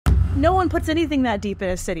No one puts anything that deep in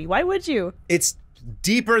a city. Why would you? It's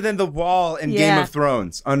deeper than the wall in Game of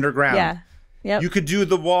Thrones, underground. Yeah. Yep. You could do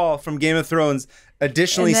the wall from Game of Thrones,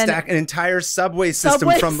 additionally stack an entire subway system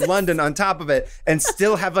from London on top of it, and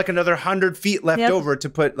still have like another 100 feet left over to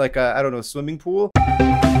put like a, I don't know, swimming pool.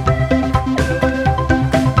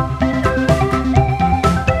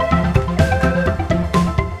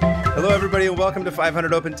 Hello, everybody, and welcome to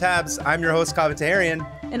 500 Open Tabs. I'm your host, Kaveh Taherian.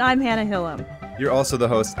 And I'm Hannah Hillam. You're also the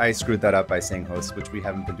host. I screwed that up by saying host, which we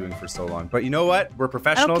haven't been doing for so long. But you know what? We're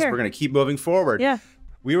professionals. We're going to keep moving forward. Yeah.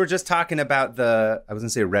 We were just talking about I was going to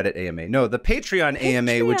say Reddit AMA. No, the Patreon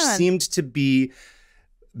AMA, which seemed to be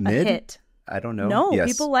mid. A hit. I don't know. No,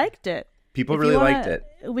 people liked it. People really liked it.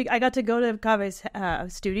 I got to go to Kaveh's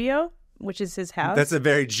studio, which is his house. That's a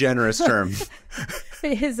very generous term.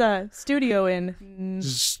 His studio in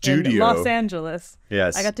Los Angeles.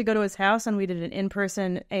 Yes. I got to go to his house and we did an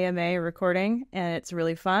in-person AMA recording, and it's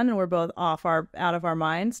really fun, and we're both out of our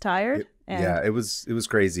minds, tired. Yeah, it was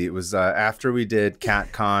crazy. It was after we did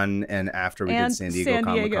CatCon and after we did San Diego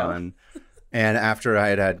Comic-Con. And after I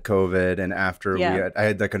had COVID, and after I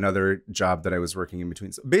had like another job that I was working in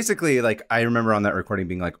between. So basically, like I remember on that recording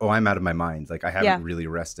being like, "Oh, I'm out of my mind. Like I haven't really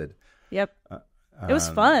rested." Yep. It was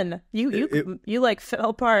fun. You like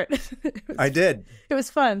fell apart. I did. It was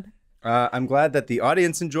fun. I'm glad that the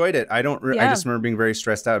audience enjoyed it. I just remember being very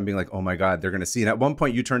stressed out and being like, "Oh my God, they're gonna see." And at one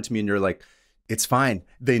point, you turned to me and you're like, "It's fine.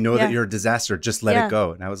 They know that you're a disaster. Just let it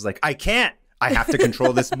go." And I was like, "I can't. I have to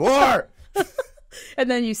control this more."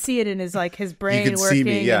 And then you see it in his brain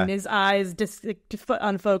working and his eyes just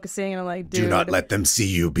unfocusing, and I'm like, dude, do not let them see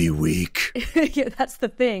you be weak. Yeah, that's the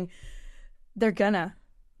thing. They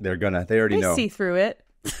already know. They see through it.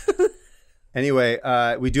 Anyway,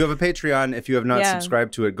 we do have a Patreon. If you have not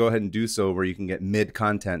subscribed to it, go ahead and do so, where you can get mid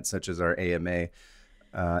content such as our AMA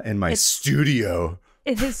in my studio.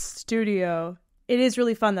 In his studio. It is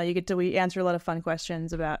really fun though. We answer a lot of fun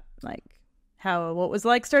questions about like what was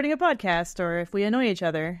like starting a podcast, or if we annoy each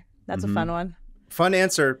other. That's a fun one. Fun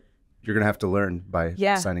answer. You're going to have to learn by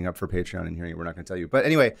signing up for Patreon and hearing it. We're not going to tell you. But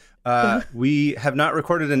anyway, we have not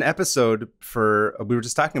recorded an episode we were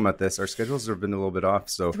just talking about this. Our schedules have been a little bit off.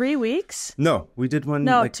 So 3 weeks? No, we did one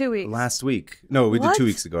 2 weeks. Last week. No, we did 2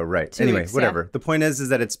 weeks ago. Right. Anyway, whatever. The point is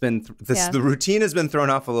that it's been, the routine has been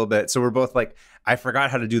thrown off a little bit. So we're both like, I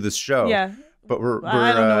forgot how to do this show. Yeah. But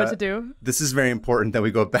I don't know what to do. This is very important that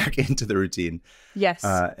we go back into the routine. Yes.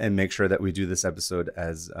 And make sure that we do this episode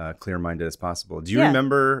as clear-minded as possible. Do you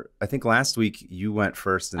remember, I think last week you went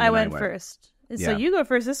first and then I went first. So you go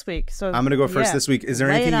first this week. So I'm going to go first this week. Is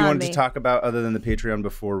there anything you wanted to talk about other than the Patreon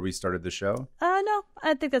before we started the show? No,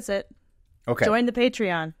 I think that's it. Okay. Join the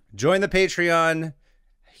Patreon. Join the Patreon.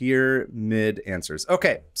 Hear mid answers.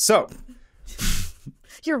 Okay, so.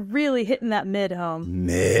 You're really hitting that mid home.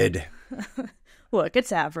 Mid. Look,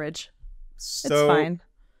 it's average. So, it's fine.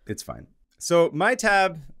 It's fine. So my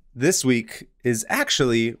tab this week is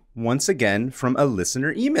actually, once again, from a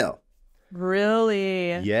listener email.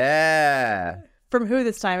 Really? Yeah. From who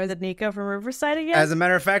this time? Is it Nico from Riverside again? As a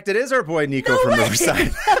matter of fact, it is our boy Nico from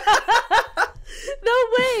Riverside. No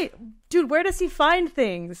way. Dude, where does he find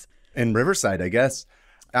things? In Riverside, I guess.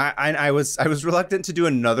 I was reluctant to do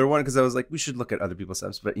another one because I was like, we should look at other people's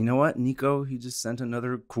subs. But you know what? Nico, he just sent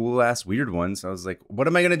another cool ass weird one. So I was like, what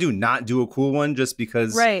am I going to do? Not do a cool one just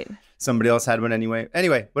because somebody else had one anyway.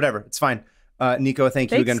 Anyway, whatever. It's fine. Nico,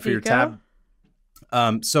 thanks you again for your tab.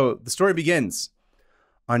 So the story begins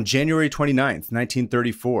on January 29th,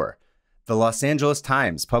 1934. The Los Angeles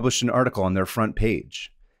Times published an article on their front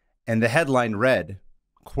page. And the headline read,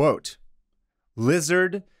 quote,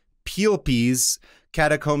 "Lizard, Peel Peas,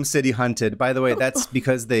 Catacombs City hunted." By the way, that's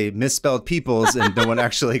because they misspelled peoples and no one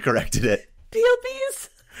actually corrected it. Peelpees?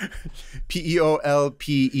 Peelpes'.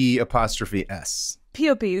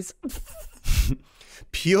 Peelpees.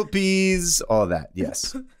 Peelpees, all that,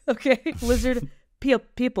 yes. Okay, lizard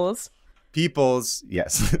peoples. Peoples,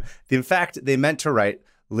 yes. In fact, they meant to write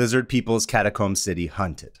Lizard People's Catacombs City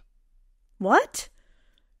hunted. What?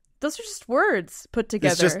 Those are just words put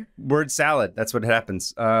together. It's just word salad. That's what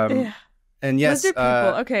happens. And yes, Lizard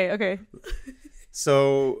people. Okay.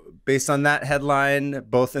 So based on that headline,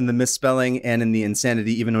 both in the misspelling and in the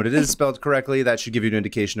insanity, even when it is spelled correctly, that should give you an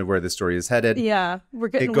indication of where the story is headed. Yeah, we're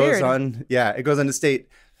getting weird. It goes on to state,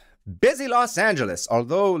 Busy Los Angeles,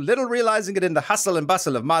 although little realizing it in the hustle and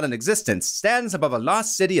bustle of modern existence, stands above a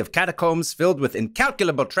lost city of catacombs filled with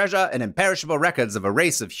incalculable treasure and imperishable records of a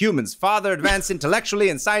race of humans farther advanced intellectually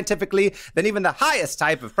and scientifically than even the highest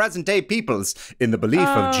type of present-day peoples. In the belief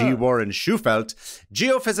of G. Warren Schufelt,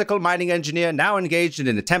 geophysical mining engineer now engaged in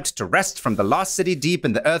an attempt to wrest from the lost city deep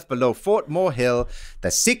in the earth below Fort Moore Hill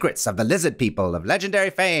the secrets of the lizard people of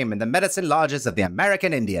legendary fame in the medicine lodges of the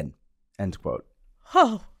American Indian. End quote.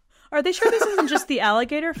 Oh. Are they sure this isn't just the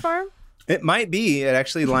alligator farm? It might be. It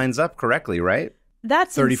actually lines up correctly, right?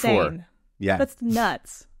 That's 34. Insane. Yeah. That's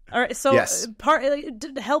nuts. All right, so yes.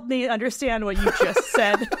 Help me understand what you just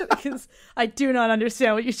said, because I do not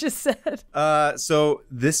understand what you just said. So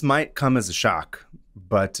this might come as a shock,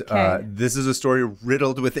 but this is a story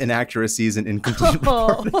riddled with inaccuracies and incomplete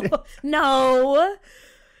reporting. No,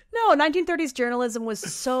 1930s journalism was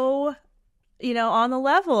so, on the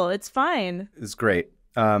level. It's fine. It's great.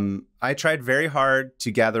 I tried very hard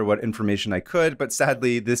to gather what information I could, but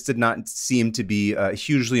sadly, this did not seem to be a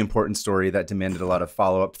hugely important story that demanded a lot of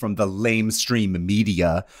follow-up from the lamestream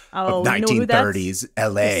media of 1930s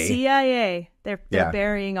LA. The CIA. They're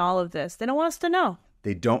burying all of this. They don't want us to know.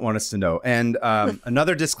 They don't want us to know. And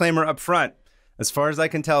another disclaimer up front. As far as I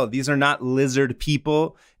can tell, these are not lizard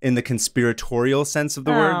people in the conspiratorial sense of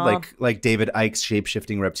the word, like David Icke's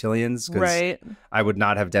shape-shifting reptilians. Right. I would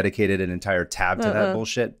not have dedicated an entire tab to that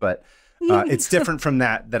bullshit, but it's different from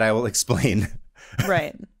that I will explain.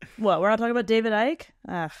 Right. What? We're not talking about David Icke?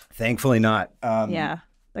 Ugh. Thankfully not. Yeah.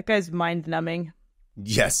 That guy's mind-numbing.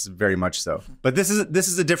 Yes, very much so. But this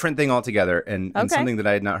is a different thing altogether, and something that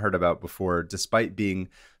I had not heard about before, despite being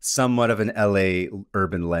somewhat of an LA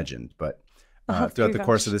urban legend. But throughout the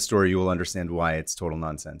course of this story, you will understand why it's total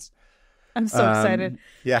nonsense. I'm so excited.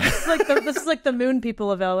 Yeah. This is like the moon people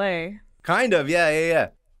of LA. Kind of.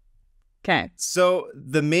 Yeah. Okay. So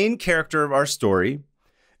the main character of our story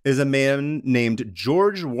is a man named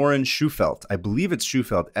George Warren Schufelt. I believe it's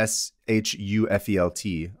Schufelt,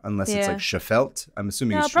 Schufelt, unless it's like Schufelt. I'm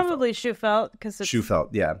assuming it's Schufelt. Probably Schufelt. Schufelt,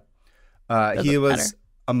 yeah. He was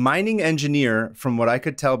a mining engineer, from what I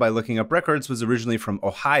could tell by looking up records, was originally from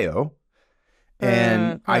Ohio.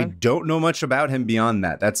 And I don't know much about him beyond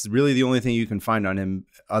that. That's really the only thing you can find on him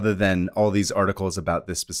other than all these articles about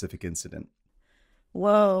this specific incident.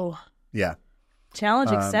 Whoa. Yeah. Challenge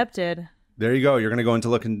accepted. There you go. You're going to go into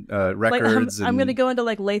looking records. I'm going to go into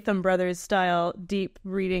Latham Brothers style deep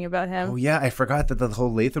reading about him. Oh, yeah. I forgot that the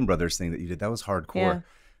whole Latham Brothers thing that you did, that was hardcore. Yeah.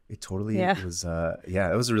 It totally was. It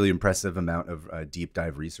was a really impressive amount of deep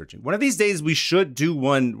dive researching. One of these days, we should do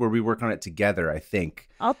one where we work on it together, I think.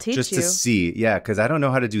 I'll teach you. Just to see. Yeah, because I don't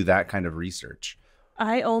know how to do that kind of research.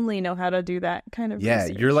 I only know how to do that kind of research.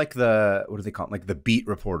 Yeah, you're like what do they call it? Like the beat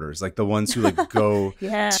reporters, like the ones who go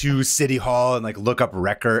to City Hall and look up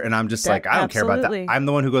record. And I'm just I don't care about that. I'm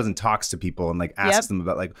the one who goes and talks to people and asks them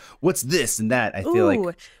about what's this and that. I feel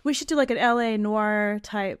like we should do an LA noir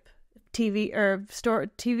type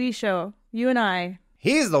TV show. You and I.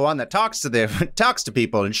 He's the one that talks to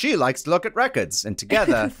people, and she likes to look at records, and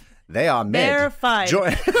together they are mid. They're fine.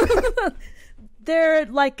 They're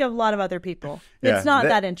like a lot of other people. Yeah, it's not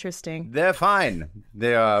that interesting. They're fine.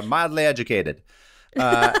 They are mildly educated.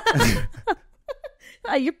 You're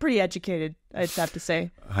pretty educated, I'd have to say.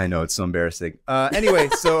 I know, it's so embarrassing. Anyway,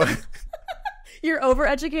 so you're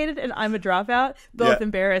overeducated and I'm a dropout. Both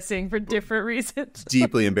embarrassing for different reasons.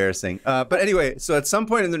 Deeply embarrassing. But anyway, so at some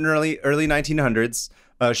point in the early 1900s,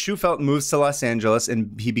 Schufelt moves to Los Angeles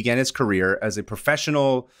and he began his career as a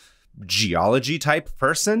professional geology type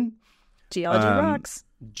person.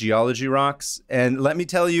 Geology rocks. And let me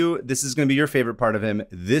tell you, this is going to be your favorite part of him.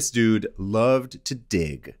 This dude loved to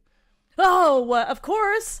dig. Oh, of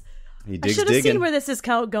course. He digs. I should have seen where this is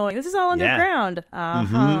going. This is all underground.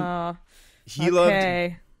 Mm-hmm.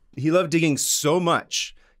 He loved digging so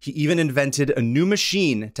much, he even invented a new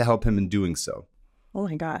machine to help him in doing so. Oh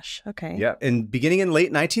my gosh. Okay. Yeah. And beginning in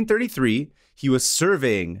late 1933, he was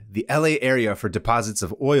surveying the LA area for deposits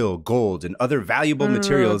of oil, gold, and other valuable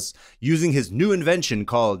materials using his new invention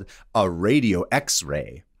called a radio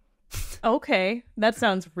X-ray. Okay. That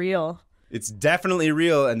sounds real. It's definitely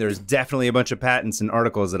real, and there's definitely a bunch of patents and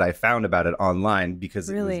articles that I found about it online because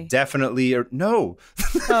it was definitely no.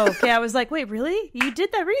 Oh, okay. I was like, wait, really? You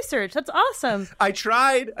did that research? That's awesome. I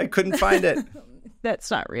tried. I couldn't find it. That's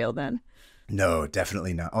not real then. No,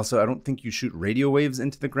 definitely not. Also, I don't think you shoot radio waves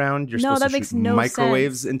into the ground. You're supposed to shoot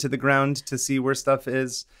microwaves into the ground to see where stuff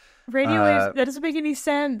is. Radio waves, that doesn't make any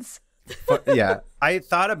sense. Yeah, I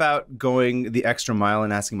thought about going the extra mile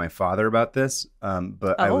and asking my father about this,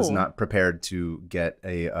 but I was not prepared to get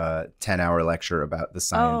a 10-hour lecture about the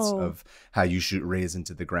science of how you shoot rays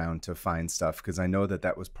into the ground to find stuff, because I know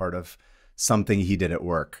that was part of something he did at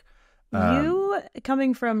work. You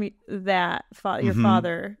coming from that, your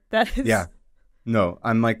father, that is... Yeah. No,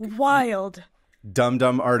 I'm like... wild.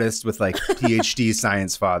 Dumb artist with like PhD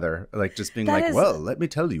science father, like just being well, let me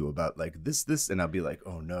tell you about like this, and I'll be like,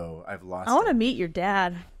 oh no, I've lost I want to meet your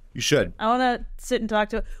dad. You should. I want to sit and talk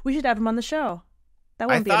to him. We should have him on the show. That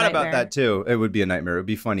wouldn't be a nightmare. I thought about that too. It would be a nightmare. It would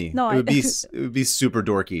be funny. No, it would be super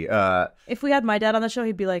dorky. If we had my dad on the show,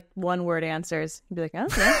 he'd be like one word answers. He'd be like, oh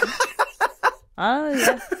yeah,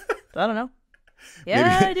 yeah, I don't know.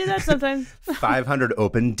 Yeah, maybe I do that sometimes. 500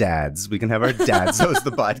 open dads. We can have our dads host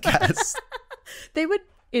the podcast. They would.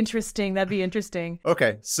 Interesting. That'd be interesting.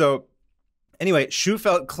 Okay. So anyway,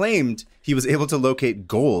 Shufelt claimed he was able to locate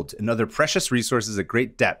gold and other precious resources at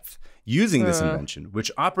great depth using this invention,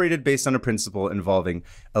 which operated based on a principle involving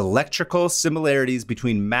electrical similarities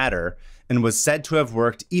between matter and was said to have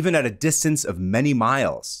worked even at a distance of many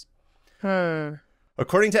miles.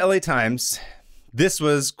 According to LA Times, this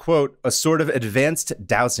was, quote, a sort of advanced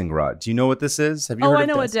dowsing rod. Do you know what this is? Have you heard of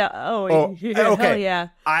this? I know what yeah, okay. Hell yeah.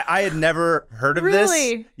 I had never heard of this.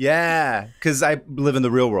 Really? Yeah, because I live in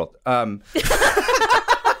the real world.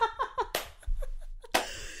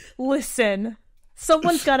 Listen,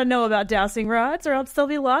 someone's got to know about dowsing rods or else they'll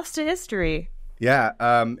be lost to history. Yeah,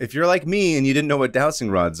 if you're like me and you didn't know what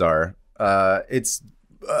dowsing rods are, it's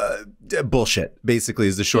bullshit, basically,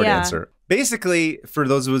 is the short answer. Basically, for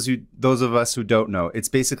those of us who don't know, it's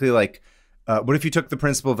basically like, what if you took the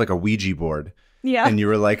principle of like a Ouija board, and you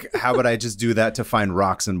were like, how would I just do that to find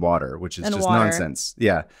rocks and water, which is just nonsense.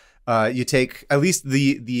 Yeah, you take at least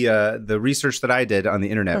the research that I did on the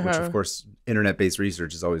internet, which of course internet-based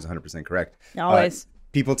research is always 100% correct. Always.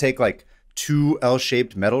 People take like two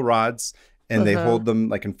L-shaped metal rods and they hold them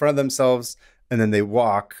like in front of themselves, and then they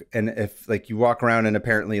walk, and if like you walk around, and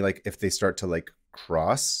apparently like if they start to like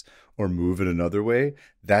cross or move in another way,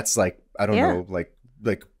 that's like, I don't know, like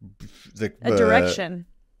a direction.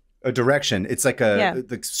 A direction. It's like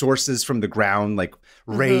like sources from the ground, like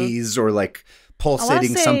rays or like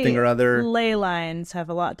pulsating something or other. Ley lines have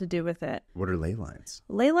a lot to do with it. What are ley lines?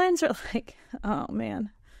 Ley lines are like, oh man.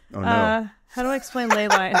 Oh no. How do I explain ley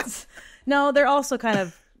lines? No, they're also kind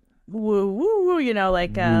of woo, you know,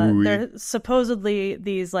 like they're supposedly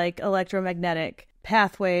these like electromagnetic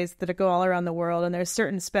pathways that go all around the world, and there's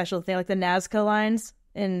certain special things like the Nazca lines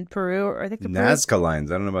in Peru, or I think the Nazca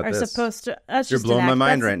lines. I don't know about are this. Supposed to. That's You're just blowing my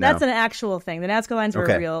mind right now. That's an actual thing. The Nazca lines were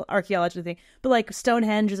a real archaeology thing. But like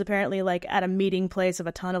Stonehenge is apparently like at a meeting place of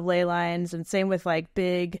a ton of ley lines, and same with like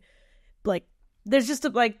big, like there's just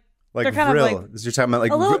like they're kind vril. of like you're talking about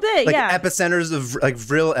like a little bit, like yeah. epicenters of like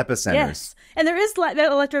vril epicenters. Yes, and there is that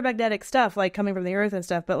electromagnetic stuff like coming from the earth and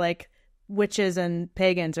stuff, but like witches and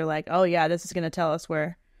pagans are like, oh yeah, this is going to tell us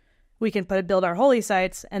where we can build our holy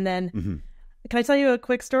sites. And then can I tell you a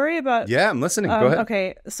quick story about? Yeah, I'm listening. Go ahead.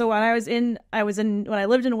 Okay, so when when I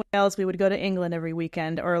lived in Wales, we would go to England every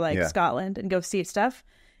weekend, or like Scotland, and go see stuff.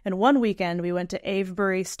 And one weekend we went to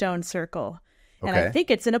Avebury Stone Circle. And I think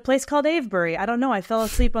it's in a place called Avebury. I don't know. I fell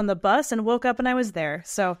asleep on the bus and woke up and I was there.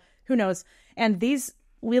 So who knows? And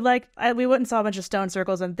we went and saw a bunch of stone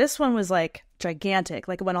circles, and this one was like gigantic.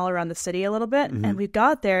 Like it went all around the city a little bit. And we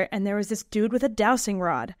got there, and there was this dude with a dowsing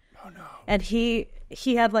rod. Oh no! And he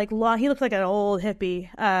had like he looked like an old hippie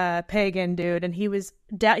pagan dude, and he was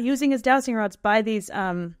using his dowsing rods by these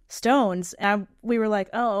stones. And we were like,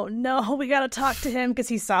 oh no, we got to talk to him, because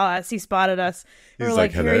he saw us, he spotted us. We were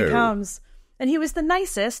like, here he comes. And he was the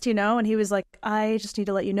nicest, you know, and he was like, I just need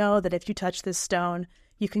to let you know that if you touch this stone,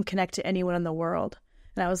 you can connect to anyone in the world.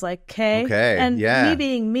 And I was like, okay. And me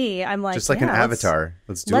being me, I'm like, just like an avatar.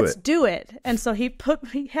 Let's do it. And so he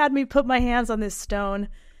had me put my hands on this stone.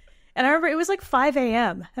 And I remember it was like 5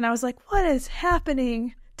 a.m. And I was like, what is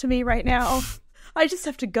happening to me right now? I just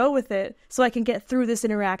have to go with it so I can get through this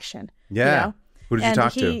interaction. Yeah. You know? Who did you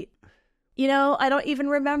talk to? You know, I don't even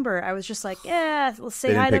remember. I was just like, yeah, let's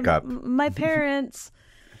say hi to my parents.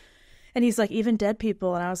 And he's like, even dead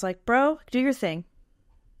people. And I was like, bro, do your thing.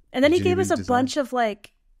 And then he gave us a bunch of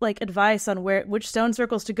like advice on which stone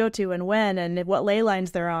circles to go to and when and what ley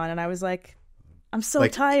lines they're on. And I was like, I'm so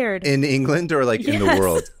tired. In England or like in the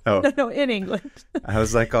world? Oh. No, in England. I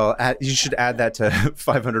was like, you should add that to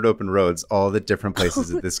 500 Open Roads, all the different places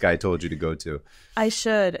that this guy told you to go to. I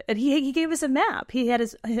should. And he gave us a map. He had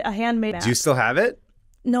a handmade map. Do you still have it?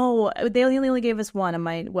 No, they only gave us one, and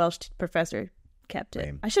my Welsh professor kept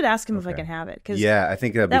it. I should ask him if I can have it. Yeah, I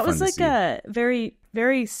think that'd be fun to see. That was like a very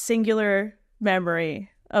very singular memory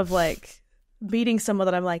of like meeting someone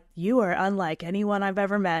that I'm like, you are unlike anyone I've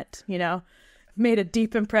ever met, you know, made a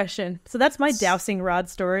deep impression. So that's my dowsing rod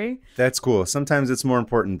story. That's cool. Sometimes it's more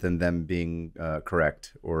important than them being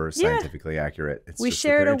correct or scientifically accurate. We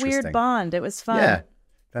shared a weird bond. It was fun. Yeah.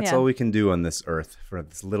 That's all we can do on this earth for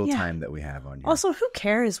this little time that we have on here. Also, who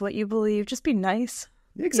cares what you believe? Just be nice.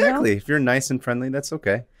 Exactly. You know? If you're nice and friendly, that's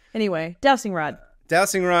okay. Anyway, dowsing rod.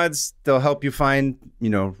 Dowsing rods, they'll help you find, you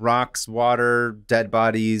know, rocks, water, dead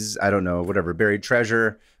bodies, I don't know, whatever, buried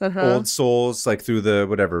treasure, old souls, like through the,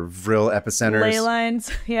 whatever, Vril epicenters. Ley lines,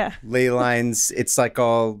 yeah. Ley lines. It's like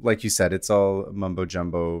all, like you said, it's all mumbo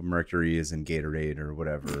jumbo. Mercury is in Gatorade or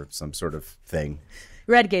whatever, some sort of thing.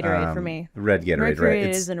 Red Gatorade for me. Red Gatorade, Mercury right?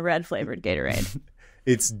 is in red flavored Gatorade.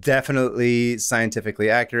 It's definitely scientifically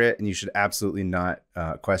accurate, and you should absolutely not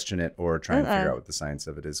question it or try and figure out what the science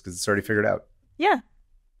of it is, because it's already figured out. Yeah.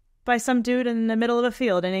 By some dude in the middle of a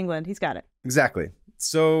field in England. He's got it. Exactly.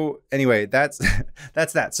 So anyway, that's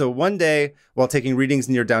that. So one day, while taking readings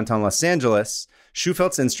near downtown Los Angeles,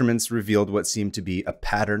 Schufeldt's instruments revealed what seemed to be a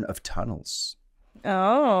pattern of tunnels.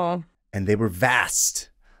 Oh. And they were vast,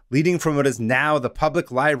 leading from what is now the public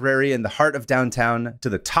library in the heart of downtown to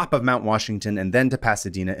the top of Mount Washington and then to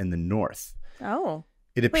Pasadena in the north. Oh.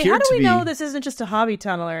 It appeared Wait, how do we to be, know this isn't just a hobby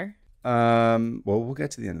tunneler? Well, we'll get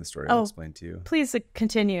to the end of the story. I'll explain to you. Please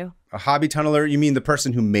continue. A hobby tunneler? You mean the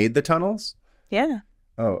person who made the tunnels? Yeah.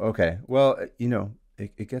 Oh, okay. Well, you know,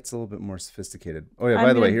 it gets a little bit more sophisticated. Oh, yeah,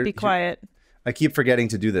 by the way, be quiet. I keep forgetting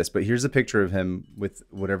to do this, but here's a picture of him with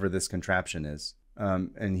whatever this contraption is.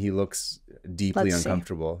 And he looks deeply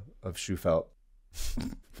uncomfortable of Schufelt.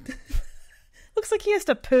 Looks like he has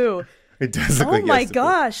to poo. It does look like he has to poo. Oh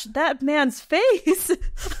my gosh, that man's face.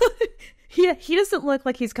 He doesn't look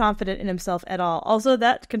like he's confident in himself at all. Also,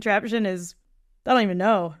 that contraption is, I don't even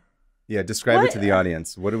know. Yeah, describe it to the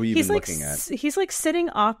audience. What are we even looking at? He's like sitting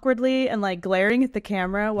awkwardly and like glaring at the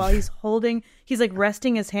camera while he's like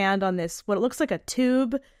resting his hand on this, what it looks like a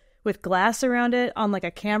tube with glass around it on like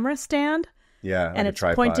a camera stand. Yeah, like and it's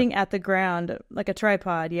tripod. Pointing at the ground like a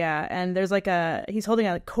tripod. Yeah, and there's like he's holding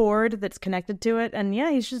a cord that's connected to it, and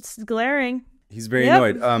he's just glaring. He's very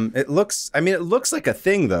annoyed. It looks like a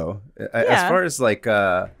thing though. As far as like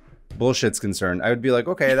bullshit's concerned, I would be like,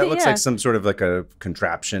 okay, that looks like some sort of like a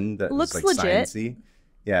contraption that looks like legit. Sciencey.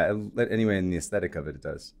 Yeah, anyway, in the aesthetic of it, it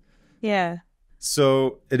does. Yeah.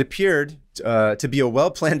 So it appeared to be a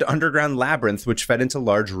well-planned underground labyrinth which fed into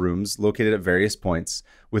large rooms located at various points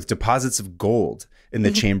with deposits of gold in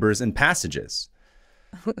the chambers and passages.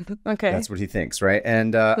 Okay. That's what he thinks, right?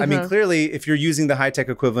 And I mean, clearly, if you're using the high-tech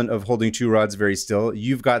equivalent of holding two rods very still,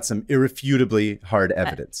 you've got some irrefutably hard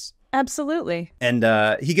evidence. Absolutely. And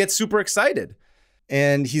he gets super excited.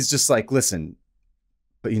 And he's just like, listen,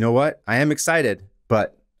 but you know what? I am excited,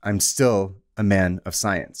 but I'm still a man of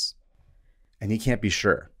science. And he can't be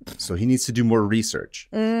sure. So he needs to do more research.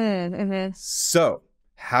 So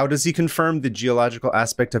how does he confirm the geological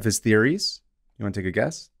aspect of his theories? You want to take a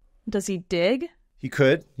guess? Does he dig? He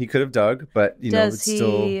could have dug, but does it's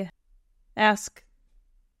still. He ask?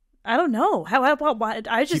 I don't know. How? I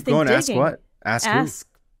just keep think going. digging. Ask what? Ask who?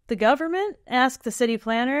 The government. Ask the city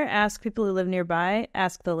planner. Ask people who live nearby.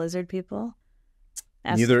 Ask the lizard people.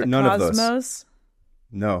 Ask none cosmos. Of those.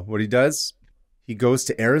 No. What he does? He goes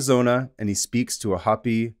to Arizona and he speaks to a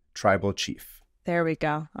Hopi tribal chief. There we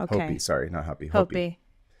go. Okay. Hopi, sorry, not Hopi.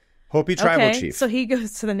 Hopi tribal chief. So he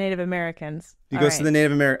goes to the Native Americans. He goes to the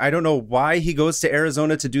Native American. I don't know why he goes to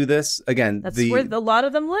Arizona to do this. Again, that's where a lot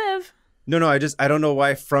of them live. No, I don't know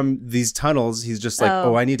why from these tunnels he's just like,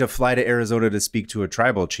 I need to fly to Arizona to speak to a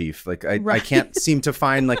tribal chief. Like I can't seem to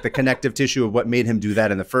find like the connective tissue of what made him do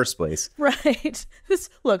that in the first place. Right.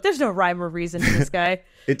 Look, there's no rhyme or reason to this guy.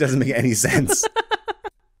 It doesn't make any sense.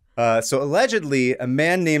 So allegedly, a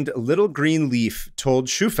man named Little Green Leaf told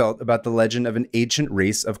Schufelt about the legend of an ancient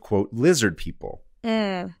race of, quote, lizard people.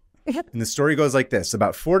 And the story goes like this.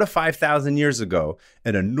 About 4,000 to 5,000 years ago,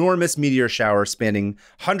 an enormous meteor shower spanning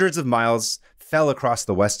hundreds of miles fell across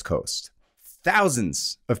the West Coast.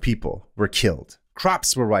 Thousands of people were killed.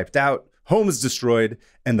 Crops were wiped out, homes destroyed,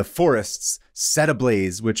 and the forests set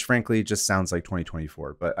ablaze, which frankly just sounds like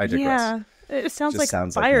 2024, but I digress. Yeah, it sounds like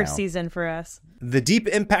fire season for us. The Deep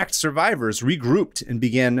Impact survivors regrouped and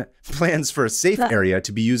began plans for a safe area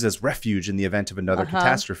to be used as refuge in the event of another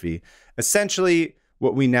catastrophe. Essentially,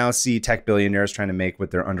 what we now see tech billionaires trying to make with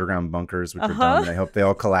their underground bunkers, which are dumb, and I hope they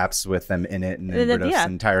all collapse with them in it and rid of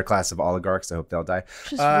an entire class of oligarchs. I hope they all die.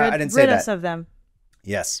 I didn't say that. Rid us of them.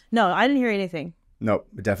 Yes. No, I didn't hear anything. No,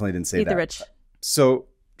 definitely didn't say that. Eat the rich. So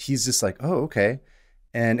he's just like, oh, okay.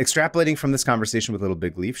 And extrapolating from this conversation with Little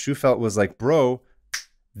Big Leaf, Schufelt was like, bro,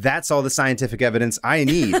 That's all the scientific evidence I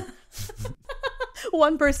need.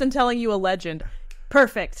 One person telling you a legend.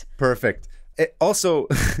 Perfect. Also,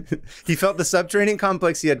 he felt the subterranean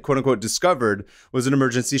complex he had, quote unquote, discovered was an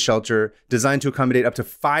emergency shelter designed to accommodate up to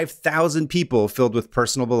 5,000 people filled with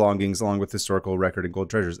personal belongings, along with historical record and gold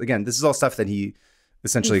treasures. Again, this is all stuff that he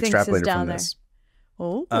essentially extrapolated from this.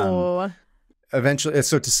 Oh. Eventually,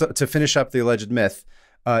 so to finish up the alleged myth,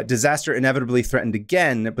 disaster inevitably threatened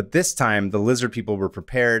again, but this time the lizard people were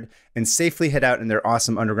prepared and safely hid out in their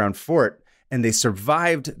awesome underground fort, and they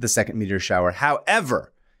survived the second meteor shower.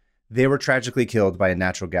 However, they were tragically killed by a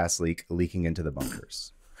natural gas leak leaking into the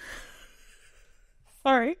bunkers.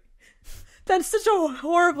 Sorry. That's such a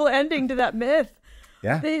horrible ending to that myth.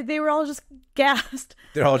 Yeah. They were all just gassed.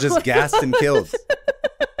 They're all just gassed and killed.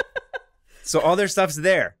 So all their stuff's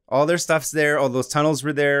there. All those tunnels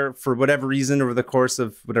were there for whatever reason over the course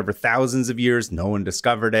of whatever thousands of years. No one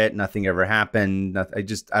discovered it. Nothing ever happened.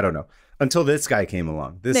 I don't know. Until this guy came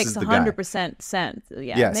along. This makes is the guy. 100% sense.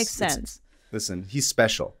 Yeah, yes, it makes sense. Listen, he's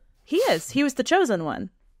special. He is. He was the chosen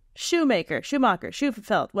one. Schumacher,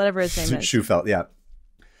 Schufelt, whatever his name is. Schufelt, yeah.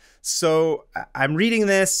 So I'm reading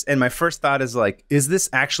this, and my first thought is like, is this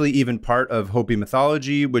actually even part of Hopi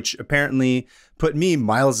mythology, which apparently put me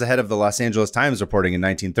miles ahead of the Los Angeles Times reporting in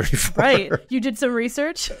 1934. Right. You did some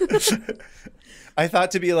research? I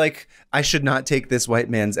thought to be like, I should not take this white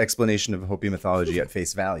man's explanation of Hopi mythology at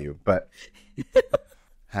face value, but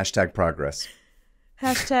hashtag progress.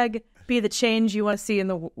 Hashtag be the change you want to see in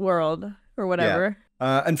the world or whatever.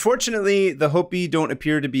 Yeah. Unfortunately, the Hopi don't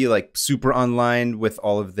appear to be like super online with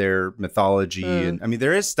all of their mythology. And I mean,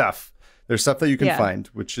 there is stuff. There's stuff that you can find,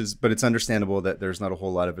 but it's understandable that there's not a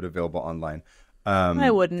whole lot of it available online.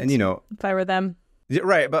 I wouldn't, and if I were them.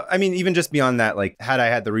 Right. But I mean, even just beyond that, like had I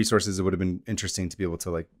had the resources, it would have been interesting to be able to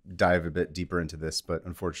like dive a bit deeper into this. But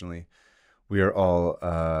unfortunately, we are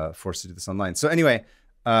all forced to do this online. So anyway,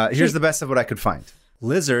 here's the best of what I could find.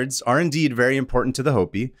 Lizards are indeed very important to the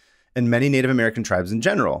Hopi and many Native American tribes in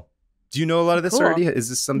general. Do you know a lot of this already? Is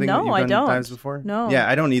this something that you've done times before? No. Yeah,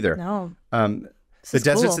 I don't either. No. The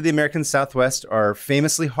deserts of the American Southwest are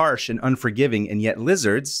famously harsh and unforgiving, and yet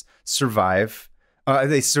lizards survive.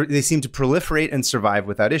 They seem to proliferate and survive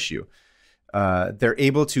without issue. They're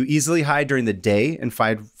able to easily hide during the day and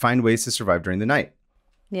find ways to survive during the night.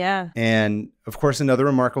 Yeah. And of course, another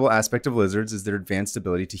remarkable aspect of lizards is their advanced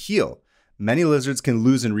ability to heal. Many lizards can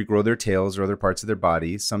lose and regrow their tails or other parts of their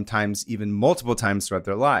body, sometimes even multiple times throughout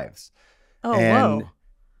their lives. Oh, and whoa.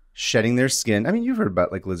 Shedding their skin. I mean, you've heard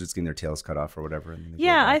about like lizards getting their tails cut off or whatever.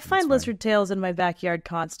 Yeah, I find lizard tails in my backyard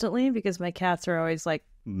constantly because my cats are always like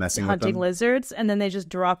hunting lizards, and then they just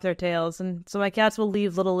drop their tails. And so my cats will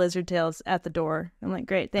leave little lizard tails at the door. I'm like,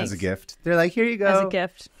 great, thanks. As a gift. They're like, here you go. As a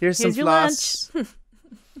gift. Here's some your floss. Lunch.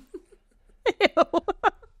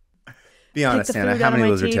 Be honest, Hannah. How many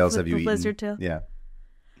lizard tails have you eaten? Lizard tail. Yeah.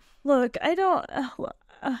 Look, I don't.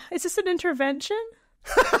 Is this an intervention?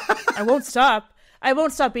 I won't stop. I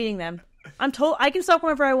won't stop eating them. I'm told I can stop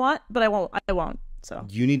whenever I want, but I won't. So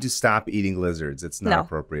you need to stop eating lizards. It's not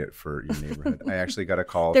appropriate for your neighborhood. I actually got a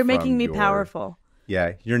call. They're making me powerful.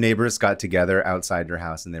 Yeah, your neighbors got together outside your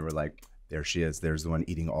house, and they were like, "There she is. There's the one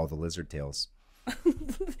eating all the lizard tails."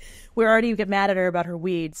 We already get mad at her about her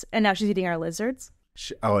weeds, and now she's eating our lizards.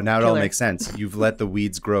 Oh, now it all makes sense. You've let the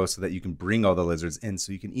weeds grow so that you can bring all the lizards in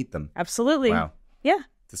so you can eat them. Absolutely. Wow. Yeah.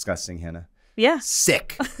 Disgusting, Hannah. Yeah.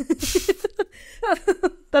 Sick.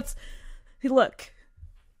 Look.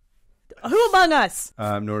 Who among us?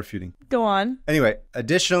 No refuting. Go on. Anyway,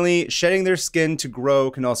 additionally, shedding their skin to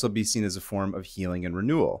grow can also be seen as a form of healing and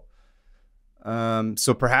renewal.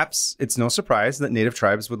 So perhaps it's no surprise that native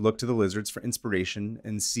tribes would look to the lizards for inspiration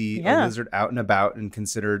and see a lizard out and about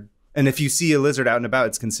and if you see a lizard out and about,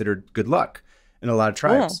 it's considered good luck in a lot of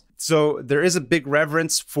tribes. Yeah. So there is a big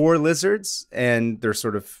reverence for lizards and their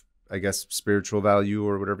sort of, I guess, spiritual value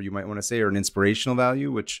or whatever you might want to say, or an inspirational value,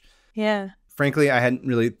 which frankly, I hadn't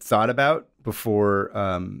really thought about before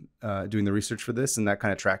doing the research for this. And that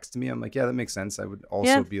kind of tracks to me. I'm like, yeah, that makes sense. I would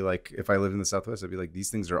also be like, if I lived in the Southwest, I'd be like, these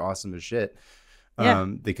things are awesome as shit.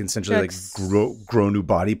 They can essentially like grow new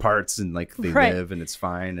body parts and like they live and it's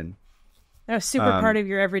fine. And they're a super part of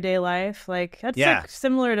your everyday life. Like that's like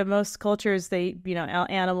similar to most cultures. They,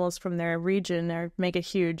 animals from their region make a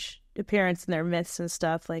huge appearance in their myths and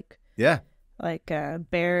stuff. Like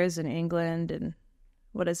bears in England and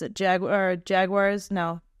what is it? Jaguars?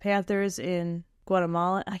 No, panthers in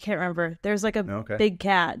Guatemala. I can't remember. There's like a big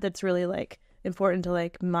cat that's really like important to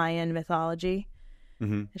like Mayan mythology.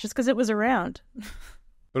 Mm-hmm. It's just because it was around.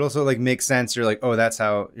 But also like makes sense. You're like, oh, that's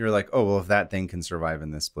how you're like, oh, well, if that thing can survive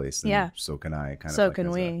in this place, then so can I. So can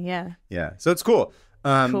we. Yeah. Yeah. So it's cool.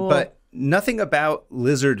 Cool. But nothing about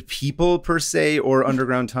lizard people per se, or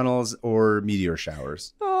underground tunnels, or meteor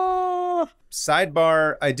showers. Oh.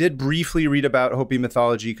 Sidebar, I did briefly read about Hopi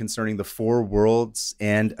mythology concerning the four worlds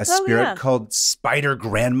and a spirit called Spider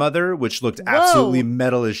Grandmother, which looked absolutely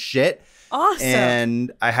metal as shit. Awesome.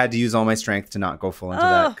 And I had to use all my strength to not go full into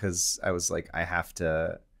that, because I was like, I have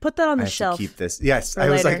to put that on the shelf. Keep this. Yes, I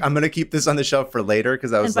was like, I'm going to keep this on the shelf for later,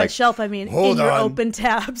 because I was like, by shelf I mean in your open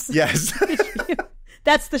tabs. Yes.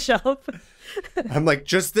 That's the shelf. I'm like,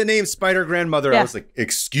 just the name Spider Grandmother. I was like,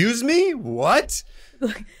 excuse me? What?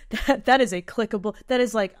 That is a clickable. That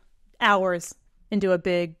is like hours into a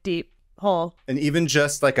big, deep hole. And even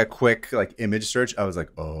just like a quick like image search, I was like,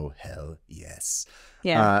 oh, hell yes.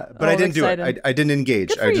 Yeah. But I didn't do it. I didn't engage.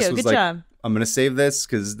 Good for I just you. was Good like, job. I'm going to save this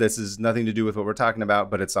because this is nothing to do with what we're talking about,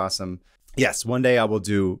 but it's awesome. Yes, one day I will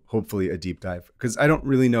do, hopefully, a deep dive, because I don't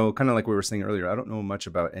really know, kind of like we were saying earlier, I don't know much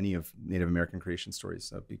about any of Native American creation stories,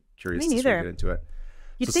 so I'd be curious to sort of get into it.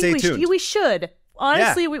 You so think stay tuned. We should.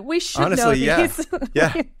 Honestly, we should know these.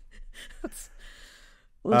 Yeah.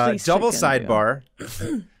 Double sidebar.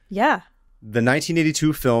 Yeah. The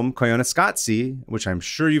 1982 film Koyaanisqatsi, which I'm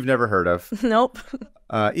sure you've never heard of. Nope.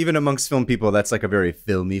 Even amongst film people, that's like a very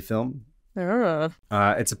filmy film.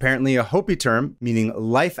 It's apparently a Hopi term meaning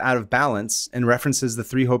life out of balance, and references the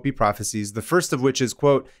three Hopi prophecies, the first of which is,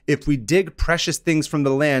 quote, if we dig precious things from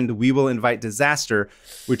the land, we will invite disaster,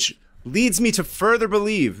 which leads me to further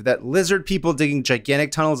believe that lizard people digging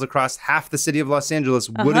gigantic tunnels across half the city of Los Angeles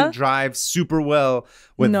wouldn't drive super well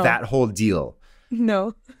with that whole deal.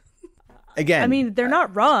 No. Again, I mean, they're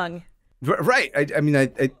not wrong. Right. I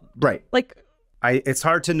mean, right. Like, it's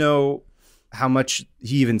hard to know how much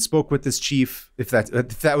he even spoke with this chief, if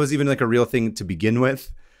that was even like a real thing to begin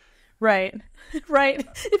with. Right. Right.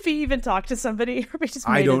 If he even talked to somebody, or he just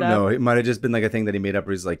made I don't it up. know. It might have just been like a thing that he made up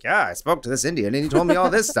where he's like, yeah, I spoke to this Indian and he told me all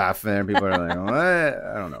this stuff. And people are like, what?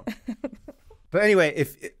 I don't know. But anyway,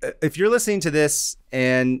 if you're listening to this,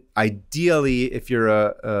 and ideally if you're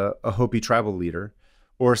a Hopi tribal leader,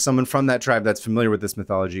 or someone from that tribe that's familiar with this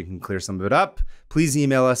mythology can clear some of it up, please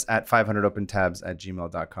email us at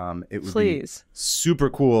 500opentabs@gmail.com. It would be super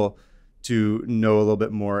cool to know a little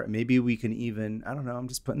bit more. Maybe we can even, I don't know, I'm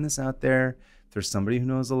just putting this out there. If there's somebody who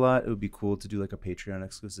knows a lot, it would be cool to do like a Patreon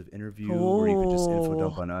exclusive interview where you could just info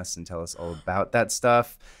dump on us and tell us all about that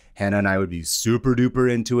stuff. Hannah and I would be super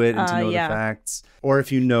duper into it and to know the facts. Or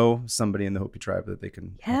if you know somebody in the Hopi tribe that they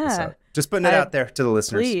can help us out. Just putting it out there to the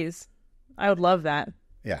listeners. Please. I would love that.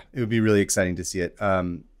 Yeah, it would be really exciting to see it.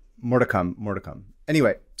 More to come.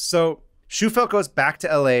 Anyway, so Shufelt goes back to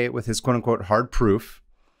LA with his quote unquote hard proof,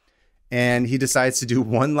 and he decides to do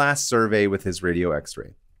one last survey with his radio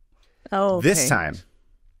x-ray. Oh, okay. This time,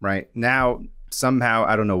 right now, somehow,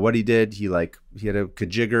 I don't know what he did. He had a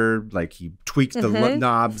kajigger, like he tweaked the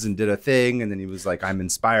knobs and did a thing. And then he was like, I'm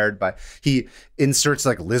inspired by, he inserts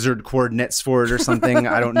like lizard coordinates for it or something.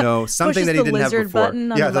 I don't know. Something that he didn't have before.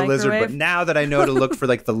 Yeah, the lizard button. Now that I know to look for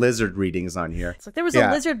like the lizard readings on here. It's like there was a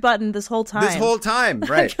lizard button this whole time.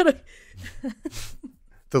 Right.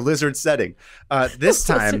 The lizard setting. This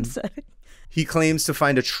time, he claims to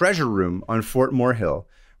find a treasure room on Fort Moore Hill,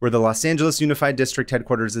 where the Los Angeles Unified District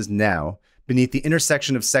headquarters is now, beneath the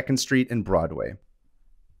intersection of 2nd Street and Broadway.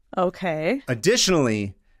 Okay.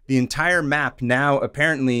 Additionally, the entire map now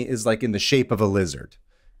apparently is like in the shape of a lizard,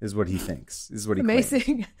 is what he thinks, is what he Amazing.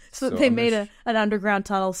 claims. So they made an underground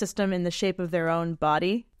tunnel system in the shape of their own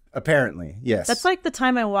body? Apparently, yes. That's like the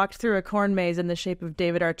time I walked through a corn maze in the shape of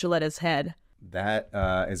David Archuleta's head. That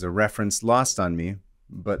is a reference lost on me,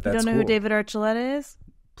 but that's cool. You don't know who David Archuleta is?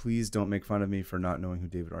 Please don't make fun of me for not knowing who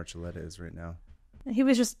David Archuleta is right now. He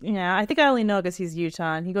was just, I think I only know because he's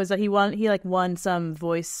Utah. He goes that he won some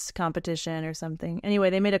voice competition or something. Anyway,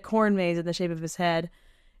 they made a corn maze in the shape of his head,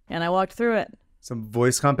 and I walked through it. Some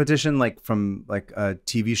voice competition, like from like a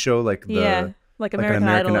TV show, like the like an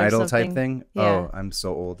American Idol type thing. Yeah. Oh, I'm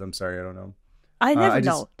so old. I'm sorry, I don't know. I never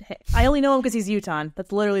know. I only know him because he's Utah.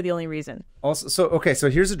 That's literally the only reason. Also, so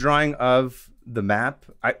here's a drawing of the map.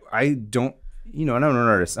 I don't. I'm not an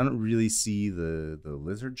artist. I don't really see the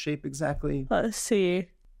lizard shape exactly. Let's see.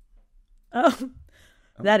 Oh,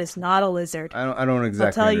 that is not a lizard. I don't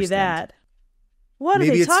exactly I'll tell understand. you that. What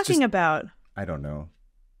Maybe are they talking about? I don't know.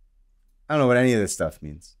 I don't know what any of this stuff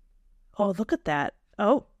means. Oh, look at that.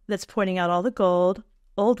 Oh, that's pointing out all the gold.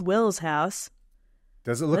 Old Will's house.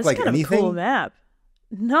 Does it look that's like kind anything? Of a cool map.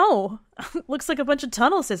 No. Looks like a bunch of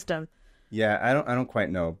tunnel system. Yeah, I don't quite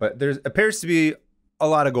know. But there appears to be a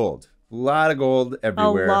lot of gold. A lot of gold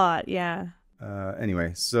everywhere. A lot, yeah.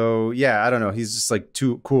 Anyway, so yeah, I don't know. He's just like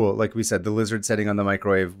too cool. Like we said, the lizard setting on the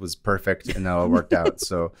microwave was perfect and that all worked out.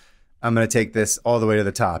 So I'm going to take this all the way to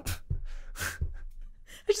the top.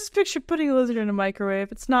 I just pictured putting a lizard in a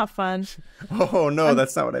microwave. It's not fun. Oh, no,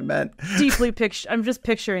 that's not what I meant. I'm just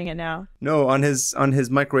picturing it now. No, on his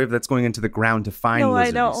microwave that's going into the ground to find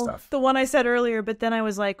lizardy stuff. The one I said earlier, but then I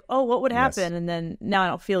was like, oh, what would happen? Yes. And then now I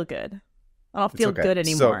don't feel good. I don't feel good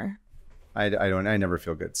anymore. So, I never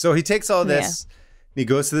feel good. So he takes all this, and he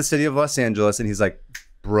goes to the city of Los Angeles, and he's like,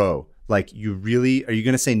 bro, like, are you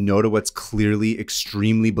going to say no to what's clearly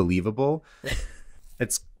extremely believable?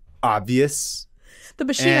 It's obvious. The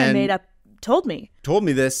machine I made up told me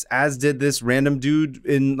this, as did this random dude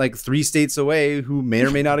in like 3 states away who may or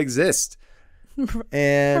may not exist.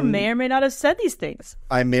 And or may or may not have said these things.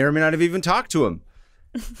 I may or may not have even talked to him.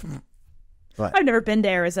 I've never been to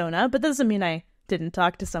Arizona, but that doesn't mean I didn't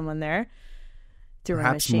talk to someone there through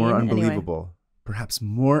a machine. More unbelievable. Anyway. Perhaps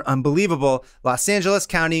more unbelievable. Los Angeles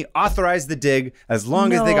County authorized the dig as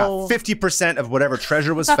long as they got 50% of whatever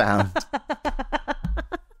treasure was found.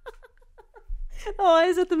 Oh,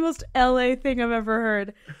 is it the most LA thing I've ever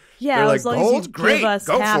heard? Yeah, they're like, as long as you give us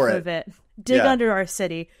half of it. Dig under our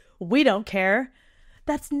city. We don't care.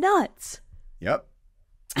 That's nuts. Yep.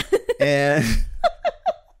 And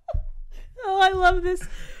oh, I love this.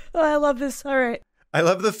 All right. I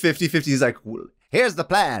love the 50-50. He's like, here's the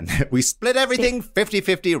plan. We split everything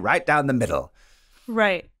 50-50 right down the middle.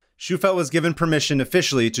 Right. Shufelt was given permission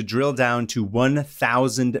officially to drill down to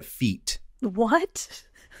 1,000 feet. What?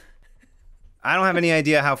 I don't have any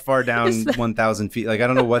idea how far down 1,000 feet. Like, I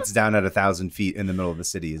don't know what's down at 1,000 feet in the middle of the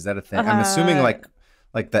city. Is that a thing? I'm assuming like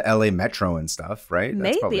the LA Metro and stuff, right?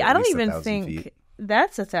 That's maybe. I don't even think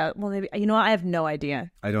that's 1,000. Well, maybe. You know what? I have no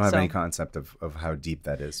idea. I don't have any concept of how deep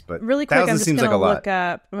that is. But really quick, I'm just going to look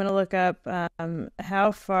up. I'm going to look up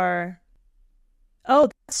how far. Oh,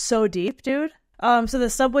 that's so deep, dude. So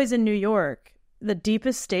the subways in New York, the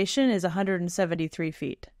deepest station is 173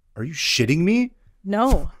 feet. Are you shitting me?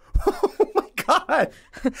 No. Oh my God.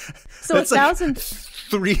 So 1,000. Like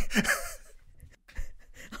 3.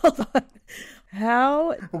 Hold on.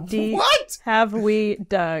 How deep have we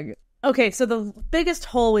dug? Okay, so the biggest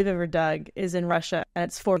hole we've ever dug is in Russia, and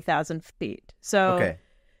it's 4,000 feet. So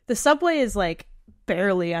the subway is like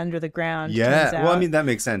barely under the ground. Yeah, well, I mean, that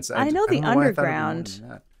makes sense. I know the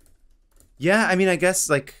underground. Yeah, I mean, I guess,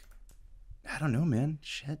 like, I don't know, man.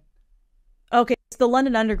 Shit. Okay, so the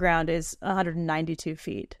London Underground is 192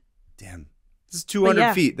 feet. Damn. This is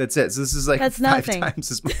 200 feet. That's it. So this is like that's 5 nothing. times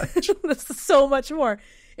as much. This is so much more.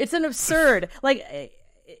 It's an absurd. Like,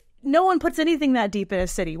 no one puts anything that deep in a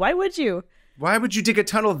city. Why would you? Why would you dig a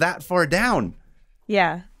tunnel that far down?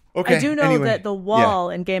 Yeah. Okay. I do know that the wall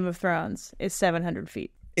in Game of Thrones is 700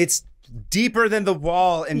 feet. It's deeper than the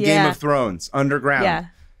wall in Game of Thrones underground. Yeah.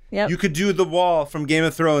 Yep. You could do the wall from Game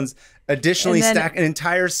of Thrones, additionally stack an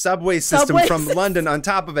entire subway system from London on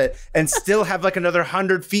top of it, and still have like another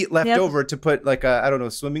 100 feet left over to put like a, I don't know,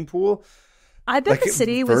 swimming pool. I bet the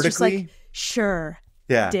city was just like, sure,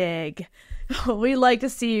 dig. We like to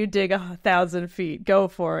see you dig 1,000 feet. Go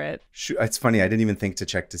for it. It's funny. I didn't even think to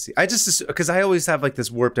check to see. I just, because I always have like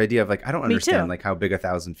this warped idea of like, I don't understand like how big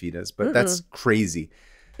 1,000 feet is, but that's crazy.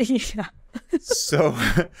 Yeah. So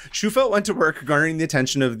Shufelt went to work garnering the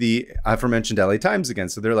attention of the aforementioned LA Times again.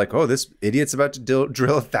 So they're like, oh, this idiot's about to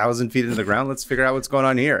drill 1,000 feet into the ground. Let's figure out what's going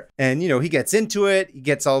on here. And, you know, he gets into it. He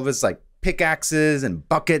gets all of his like pickaxes and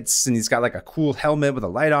buckets, and he's got like a cool helmet with a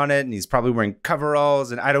light on it, and he's probably wearing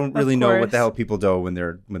coveralls. And I don't really know what the hell people do when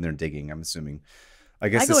they're digging. I'm assuming. I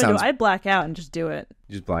guess I black out and just do it.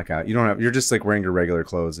 You just black out. You don't have. You're just like wearing your regular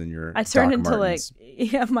clothes and your. I turn Doc into Martens.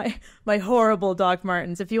 my horrible Doc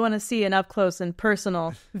Martens. If you want to see an up close and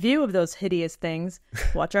personal view of those hideous things,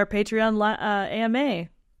 watch our Patreon AMA.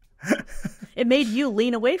 It made you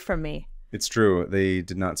lean away from me. It's true. They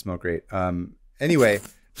did not smell great. Anyway,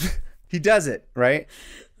 he does it right,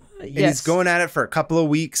 and he's going at it for a couple of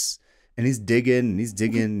weeks. And he's digging,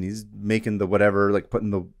 and he's making the whatever, like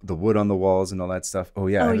putting the wood on the walls and all that stuff. Oh,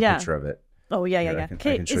 yeah, I have a picture of it. Oh, yeah.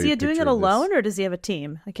 Okay, is he doing it alone, or does he have a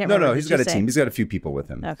team? I can't remember. No, he's got a team. He's got a few people with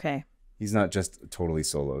him. Okay. He's not just totally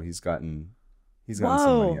solo. He's gotten some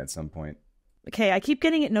money at some point. Okay, I keep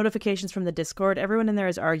getting notifications from the Discord. Everyone in there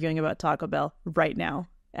is arguing about Taco Bell right now,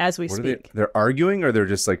 as we speak. They're arguing, or they're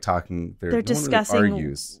just like talking? They're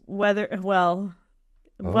discussing whether, well...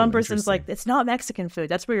 One person's like, it's not Mexican food.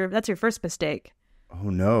 That's your first mistake.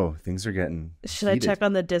 Oh no, things are getting Should heated. I check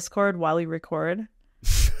on the Discord while we record?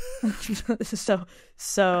 This is so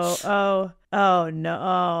oh no.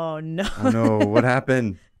 Oh no, what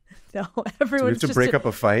happened? No, everyone's Do we have to break up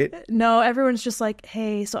a fight? No, everyone's just like,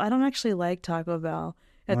 hey, so I don't actually like Taco Bell.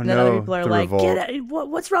 And then other people are like, get it.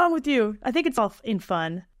 What's wrong with you? I think it's all in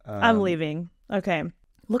fun. I'm leaving. Okay.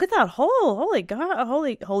 Look at that hole. Holy God.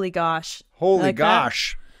 Holy gosh. Holy like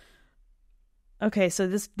gosh. That? Okay, so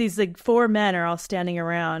these like 4 men are all standing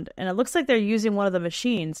around, and it looks like they're using one of the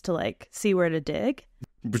machines to like see where to dig.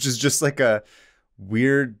 Which is just like a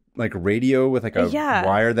weird like radio with like a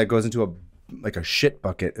wire that goes into a shit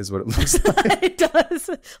bucket is what it looks like. It does.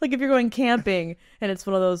 Like if you're going camping and it's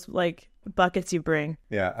one of those like buckets you bring.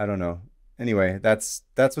 Yeah, I don't know. Anyway, that's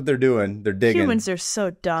what they're doing. They're digging. Humans are so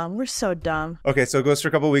dumb. We're so dumb. Okay, so it goes for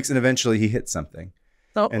a couple of weeks and eventually he hits something.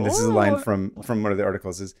 Oh, and this is a line from one of the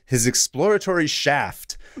articles is his exploratory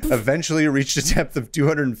shaft eventually reached a depth of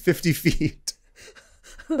 250 feet.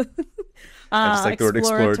 I just like the word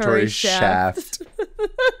exploratory shaft.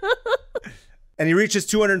 And he reaches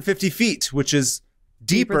 250 feet, which is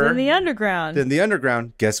deeper than the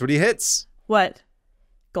underground. Guess what he hits? What?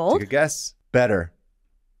 Gold? Take a guess. Better.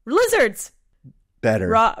 Lizards. Better.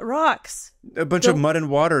 Rocks. A bunch of mud and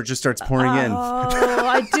water just starts pouring in. Oh,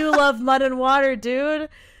 I do love mud and water, dude.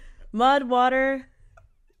 Mud, water.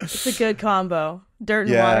 It's a good combo. Dirt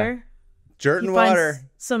and water. Dirt and water.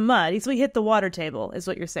 Some mud. So he hit the water table, is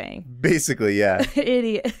what you're saying. Basically, yeah.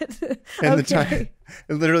 Idiot. And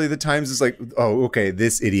the Times is like, oh, okay,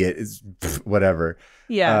 this idiot is whatever.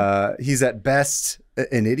 Yeah. He's at best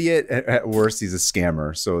an idiot. At worst, he's a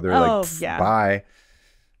scammer. So they're bye.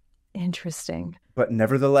 Interesting. But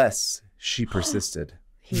nevertheless, she persisted.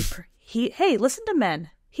 Hey, listen to men.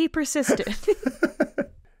 He persisted.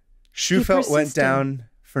 Shufelt went down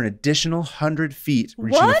for an additional 100 feet,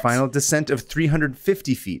 reaching a final descent of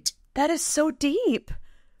 350 feet. That is so deep.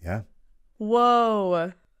 Yeah.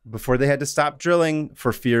 Whoa. Before they had to stop drilling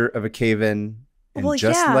for fear of a cave-in. And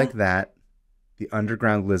like that, the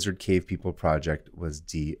Underground Lizard Cave People Project was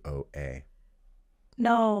DOA.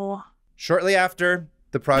 No. Shortly after,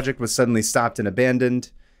 the project was suddenly stopped and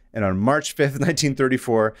abandoned. And on March 5th,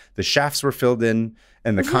 1934, the shafts were filled in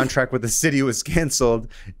and the contract with the city was canceled.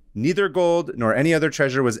 Neither gold nor any other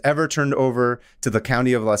treasure was ever turned over to the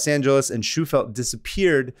county of Los Angeles, and Shufelt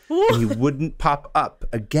disappeared and he wouldn't pop up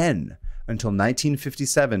again until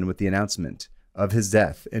 1957 with the announcement of his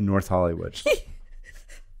death in North Hollywood.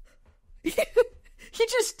 He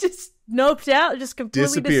just noped out, just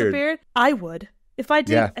completely disappeared. I would. If I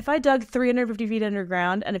dug 350 feet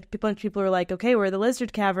underground and if a bunch of people were like, okay, we're the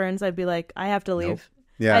lizard caverns, I'd be like, I have to leave. Nope.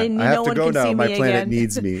 Yeah, I have to go now. My planet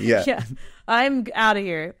needs me. Yeah. Yeah. I'm out of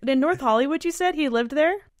here. But in North Hollywood, you said he lived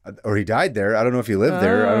there? Or he died there. I don't know if he lived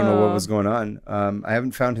there. I don't know what was going on. I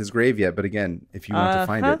haven't found his grave yet. But again, if you want to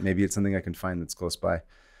find it, maybe it's something I can find that's close by.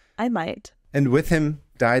 I might. And with him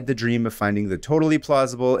died the dream of finding the totally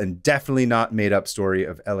plausible and definitely not made up story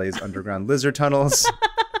of LA's underground lizard tunnels.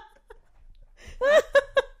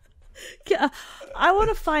 I want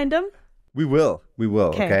to find him. We will.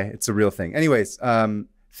 Okay. It's a real thing. Anyways,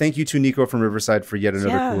 thank you to Nico from Riverside for yet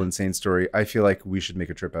another cool, insane story. I feel like we should make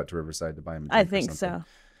a trip out to Riverside to buy him a drink. I think so.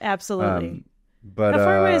 Absolutely. But how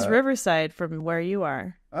far away is Riverside from where you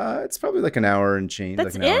are? It's probably like an hour and change.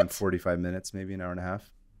 That's like an hour and 45 minutes, maybe an hour and a half.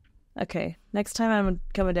 Okay. Next time I'm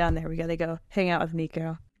coming down there, we got to go hang out with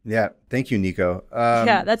Nico. Yeah. Thank you, Nico.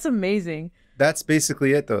 Yeah, that's amazing. That's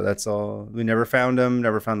basically it, though. That's all. We never found them,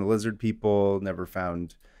 never found the lizard people, never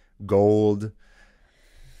found gold.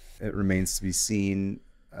 It remains to be seen.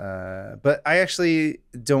 But I actually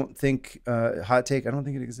don't think, hot take, I don't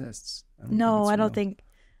think it exists. I don't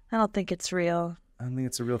think it's real. I don't think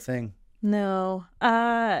it's a real thing. No.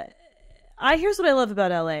 Here's what I love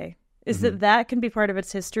about LA is that can be part of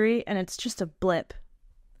its history, and it's just a blip.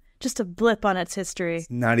 Just a blip on its history.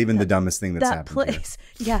 It's not even the dumbest thing that's happened. That place.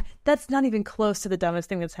 Yeah, that's not even close to the dumbest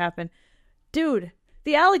thing that's happened. Dude,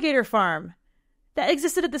 the alligator farm. That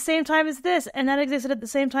existed at the same time as this, and that existed at the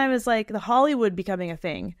same time as like the Hollywood becoming a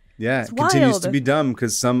thing. Yeah, it continues to be dumb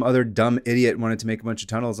because some other dumb idiot wanted to make a bunch of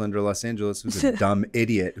tunnels under Los Angeles who's a dumb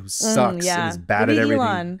idiot who sucks and is bad at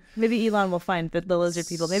everything. Maybe Elon will find the lizard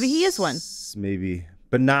people. Maybe he is one. Maybe.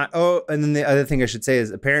 But not, and then the other thing I should say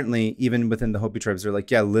is apparently even within the Hopi tribes, they're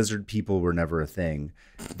like, yeah, lizard people were never a thing.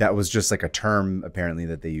 That was just like a term apparently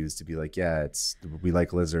that they used to be like, yeah, we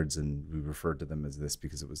like lizards and we referred to them as this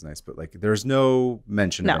because it was nice. But like there's no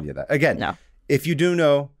mention of any of that. Again, if you do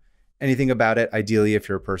know anything about it, ideally if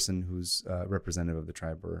you're a person who's representative of the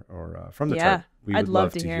tribe or from the tribe, we would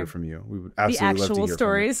love to hear from you. We would absolutely love to hear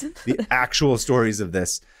stories. From you. The actual stories of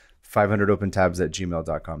this.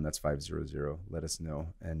 500opentabs@gmail.com. That's 500. Let us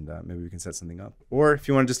know, and maybe we can set something up. Or if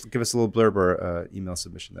you want to just give us a little blurb or email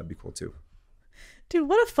submission, that'd be cool too. Dude,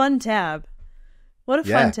 what a fun tab! What a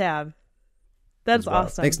fun tab! That's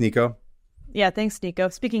awesome. Thanks, Nico. Yeah, thanks, Nico.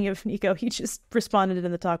 Speaking of Nico, he just responded in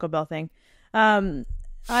the Taco Bell thing. I'm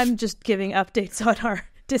just giving updates on our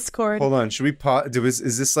Discord. Hold on. Should we pause?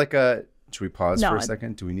 Is this like a? Should we pause for a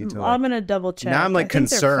second? Do we need to? I'm gonna double check. Now I'm like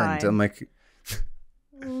concerned. I'm like,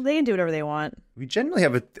 they can do whatever they want. We generally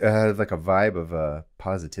have like a vibe of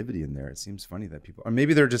positivity in there. It seems funny that people, or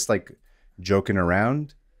maybe they're just like joking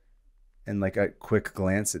around, and like at quick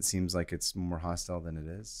glance, it seems like it's more hostile than it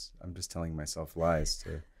is. I'm just telling myself lies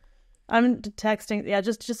to. I'm texting. Yeah,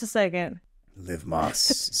 just a second. Liv Moss,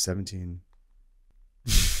 17.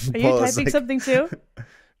 Are you typing something too?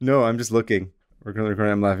 No, I'm just looking. We're going to record.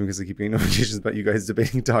 I'm laughing because I keep getting notifications about you guys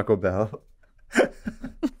debating Taco Bell.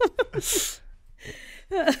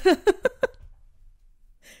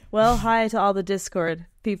 Well, hi to all the Discord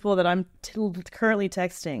people that I'm currently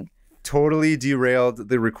texting. Totally derailed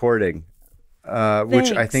the recording,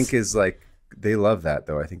 which I think is like, they love that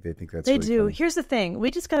though. I think they think that's they really do. funny. Here's the thing. We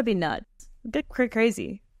just got to be nuts. Get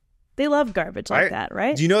crazy. They love garbage like that,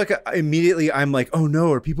 right? Do you know, like immediately I'm like, oh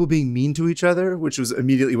no, are people being mean to each other? Which was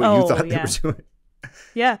immediately what you thought they were doing.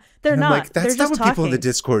 Yeah, they're not. Like, that's they're not just what people in talking. the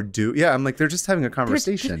Discord do. Yeah, I'm like, they're just having a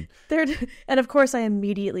conversation. And of course, I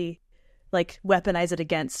immediately like weaponize it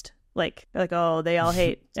against like oh, they all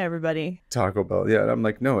hate everybody. Taco Bell. Yeah, and I'm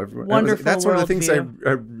like, no, everyone. Wonderful. That's one of the things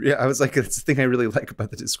view. I was like, it's the thing I really like about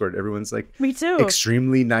the Discord. Everyone's like, me too.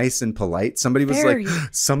 Extremely nice and polite. Somebody was like,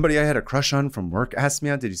 somebody I had a crush on from work asked me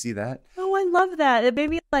out. Did you see that? Oh, I love that. It made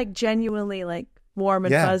me like genuinely like warm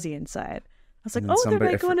and fuzzy inside. I was like, oh, they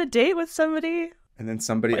might go on a date with somebody. And then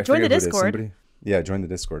somebody, join the Discord. Join the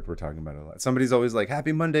Discord. We're talking about it a lot. Somebody's always like,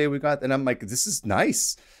 happy Monday. We got, and I'm like, this is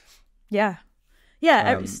nice. Yeah.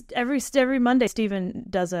 Yeah. Every Monday, Steven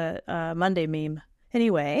does a Monday meme.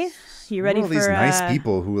 Anyway, you ready for these nice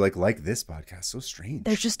people who like this podcast? So strange.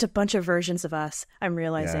 There's just a bunch of versions of us. I'm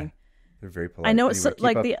realizing. Yeah, they're very polite. I know it's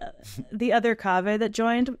like the other Kaveh that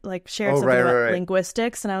joined like shared something about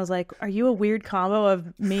linguistics, and I was like, "Are you a weird combo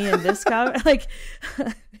of me and this Kaveh?" Like,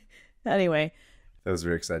 anyway, that was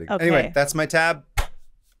very exciting. Okay. Anyway, that's my tab.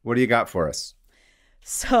 What do you got for us?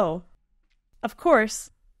 So, of course,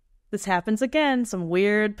 this happens again. Some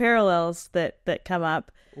weird parallels that come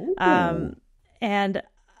up. And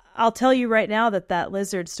I'll tell you right now that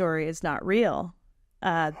lizard story is not real.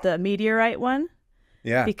 The meteorite one.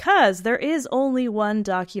 Yeah. Because there is only one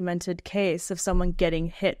documented case of someone getting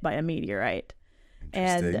hit by a meteorite.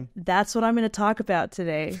 And that's what I'm going to talk about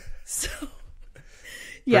today. So,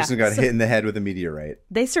 Person got hit in the head with a meteorite.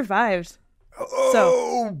 They survived.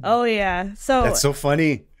 Oh yeah. So that's so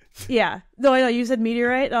funny. Yeah. Though I know you said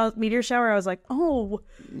meteorite, meteor shower. I was like, oh.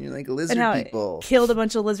 You're like lizard people. Killed a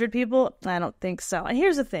bunch of lizard people? I don't think so. And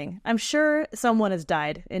here's the thing. I'm sure someone has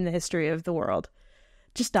died in the history of the world.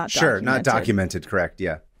 Just not documented. Sure, not documented. Correct.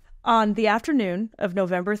 Yeah. On the afternoon of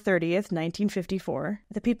November 30th, 1954,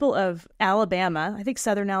 the people of Alabama, I think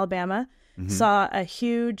southern Alabama, saw a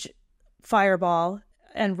huge fireball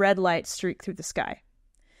and red light streak through the sky.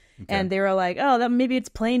 Okay. And they were like, oh, maybe it's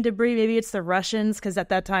plane debris. Maybe it's the Russians. Because at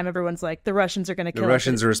that time, everyone's like, the Russians are going to kill us. The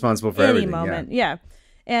Russians are responsible for any everything. moment. Yeah.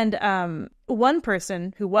 And one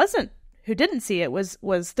person who didn't see it was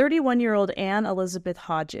 31-year-old Anne Elizabeth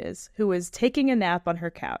Hodges, who was taking a nap on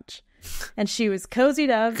her couch. And she was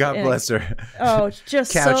cozied up. God bless her. Oh,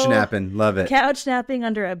 just couch napping. Love it. Couch napping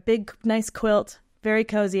under a big, nice quilt. Very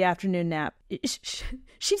cozy afternoon nap.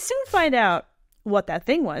 She'd soon find out what that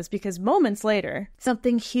thing was, because moments later,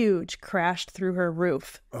 something huge crashed through her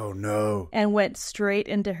roof. Oh, no. And went straight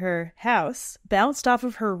into her house, bounced off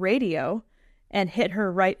of her radio, and hit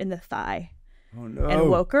her right in the thigh. Oh, no. And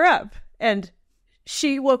woke her up. And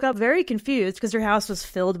she woke up very confused because her house was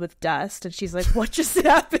filled with dust. And she's like, what just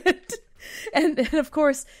happened? And of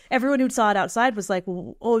course, everyone who saw it outside was like,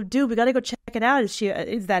 oh, dude, we got to go check it out.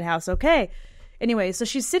 Is that house okay? Anyway, so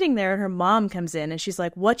she's sitting there and her mom comes in and she's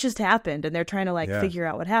like, what just happened? And they're trying to figure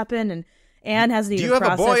out what happened. And Anne hasn't even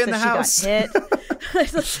processed that she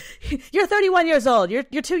got hit. You're 31 years old. You're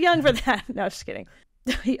too young for that. No, just kidding.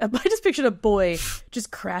 I just pictured a boy just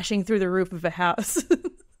crashing through the roof of a house.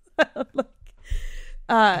 And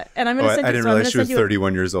I'm going to send you. I didn't realize she was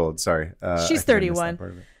 31 years old. Sorry. She's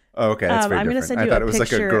 31. Oh, okay. That's very I'm different. Send you I thought it was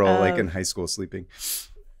like a girl of... in high school sleeping.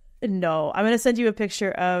 No, I'm going to send you a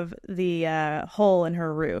picture of the hole in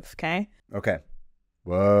her roof, okay? Okay.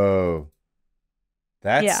 Whoa.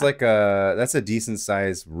 That's that's a decent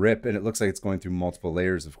sized rip, and it looks like it's going through multiple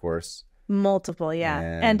layers, of course. Multiple, yeah.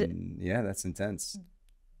 And yeah, that's intense.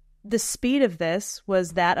 The speed of this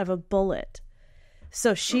was that of a bullet.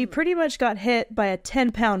 So she pretty much got hit by a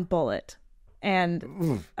 10-pound bullet.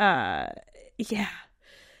 And yeah.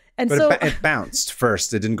 And but so it bounced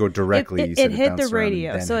first. It didn't go directly. It hit the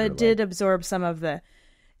radio, so it did absorb some of the,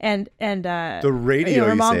 and the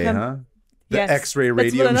radio. You say, huh? The X-ray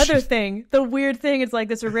radio. That's another thing. The weird thing is like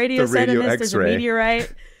there's a radio set in this. There's a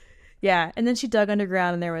meteorite. Yeah, and then she dug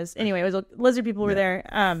underground, and there was lizard people were there.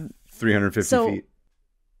 350 feet.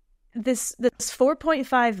 This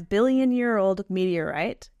 4.5 billion year old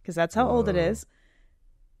meteorite, because that's how old it is,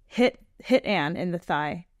 hit Anne in the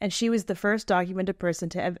thigh, and she was the first documented person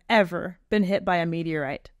to have ever been hit by a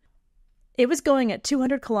meteorite. It was going at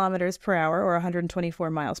 200 kilometers per hour or 124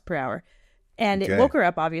 miles per hour. And it woke her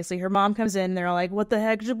up, obviously. Her mom comes in. They're all like, what the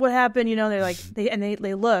heck? What happened? You know, they're like,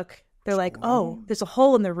 they look. They're like, oh, there's a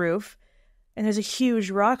hole in the roof. And there's a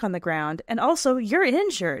huge rock on the ground. And also, you're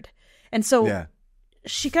injured. And so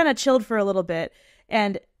she kind of chilled for a little bit.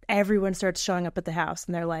 And everyone starts showing up at the house.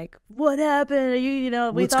 And they're like, what happened?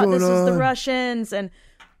 We thought this was the Russians. And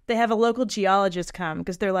they have a local geologist come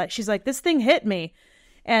because they're like, she's like, this thing hit me.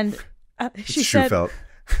 And she said, Shufelt.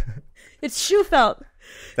 It's Shufelt.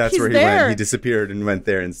 That's where he went. He disappeared and went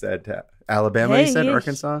there instead. To Alabama, he said?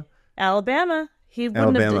 Arkansas? Alabama. He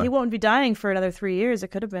won't be dying for another 3 years. It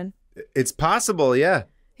could have been. It's possible, yeah.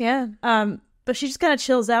 Yeah. But she just kind of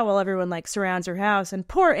chills out while everyone like surrounds her house. And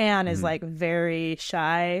poor Anne is like very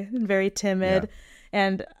shy and very timid. Yeah.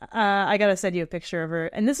 And I got to send you a picture of her.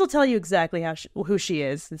 And this will tell you exactly who she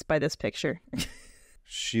is. It's by this picture.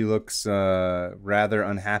 She looks rather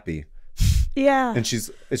unhappy. Yeah. And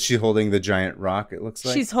is she holding the giant rock, it looks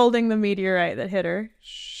like? She's holding the meteorite that hit her.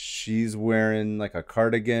 She's wearing like a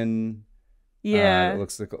cardigan. Yeah. It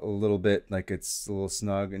looks like a little bit like it's a little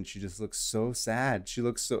snug, and she just looks so sad. She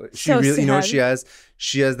looks so really sad. You know what she has?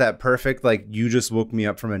 She has that perfect like you just woke me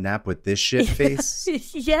up from a nap with this shit face.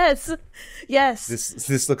 Yes.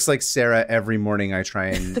 This looks like Sarah every morning. I try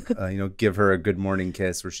and give her a good morning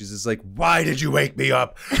kiss where she's just like, "Why did you wake me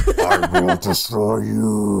up? I will destroy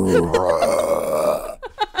you."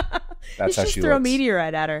 That's how she throw looks. A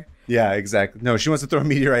meteorite at her. Yeah, exactly. No, she wants to throw a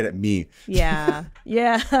meteorite at me. Yeah.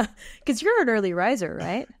 Because you're an early riser,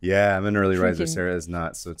 right? Yeah, I'm an early riser. Sarah is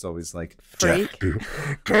not. So it's always like, freak.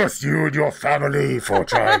 Curse you and your family for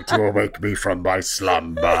trying to awake me from my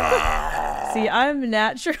slumber. See, I'm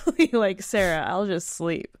naturally like Sarah. I'll just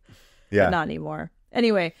sleep. Yeah. But not anymore.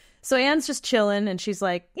 Anyway, so Anne's just chilling and she's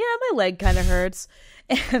like, yeah, my leg kind of hurts.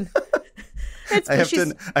 And... I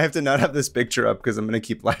have to not have this picture up because I'm going to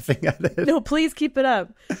keep laughing at it. No, please keep it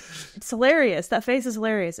up. It's hilarious. That face is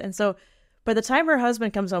hilarious. And so by the time her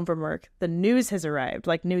husband comes home from work, the news has arrived,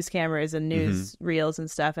 like news cameras and news reels and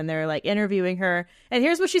stuff. And they're like interviewing her. And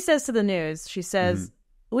here's what she says to the news. She says,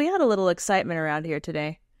 we had a little excitement around here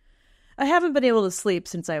today. I haven't been able to sleep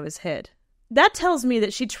since I was hit. That tells me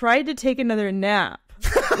that she tried to take another nap.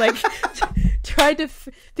 Like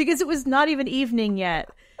because it was not even evening yet.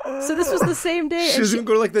 So this was the same day. She doesn't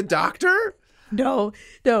go to like the doctor? No,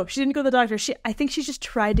 she didn't go to the doctor. I think she just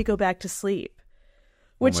tried to go back to sleep.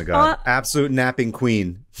 Which, oh my God. Absolute napping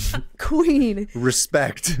queen. Queen.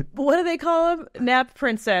 Respect. What do they call him? Nap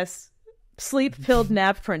princess. Sleep-pilled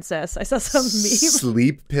nap princess. I saw some meme.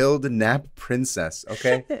 Sleep-pilled nap princess.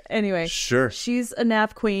 Okay. Anyway. Sure. She's a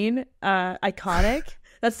nap queen. Iconic.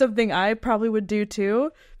 That's something I probably would do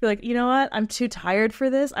too. Be like, you know what? I'm too tired for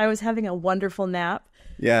this. I was having a wonderful nap.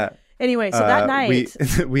 Yeah. Anyway, so that night,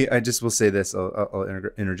 I just will say this.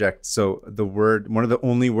 I'll interject. So one of the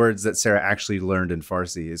only words that Sarah actually learned in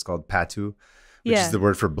Farsi is called patu, which is the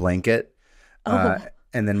word for blanket.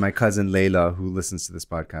 And then my cousin Layla, who listens to this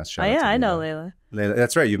podcast. I know Layla. Layla,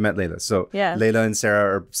 that's right. You've met Layla. So yeah. Layla and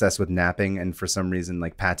Sarah are obsessed with napping, and for some reason,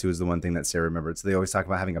 like patu is the one thing that Sarah remembered. So they always talk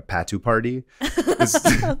about having a patu party,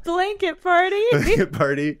 blanket party. Blanket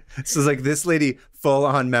party. So it's like this lady, full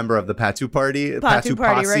on member of the patu party. Patu party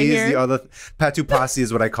posse right is here. the other. Patu posse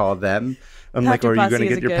is what I call them. I'm like, are you going to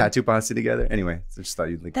get your patu posse together? Anyway, so I just thought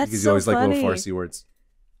you'd like because you always like little Farsi words.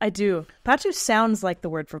 I do. Patu sounds like the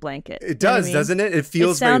word for blanket. It does, doesn't it? It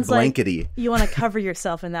feels very blankety. Like you want to cover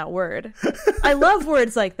yourself in that word. I love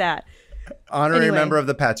words like that. Honorary member of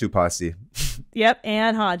the Patu posse. Yep,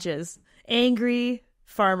 Anne Hodges. Angry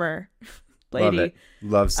farmer lady. Love it.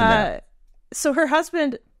 Loves to nap. So her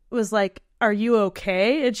husband was like, are you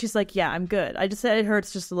okay? And she's like, yeah, I'm good. I just said it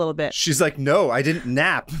hurts just a little bit. She's like, no, I didn't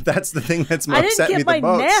nap. That's the thing that's upset me the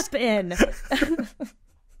most. I didn't get my nap in.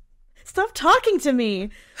 Stop talking to me.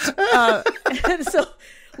 And so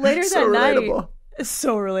later that night,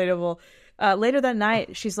 so relatable. Later that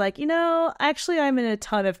night, she's like, actually, I'm in a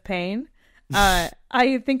ton of pain. I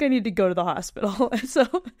think I need to go to the hospital. So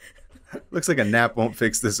looks like a nap won't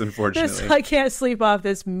fix this, unfortunately. I can't sleep off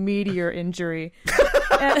this meteor injury.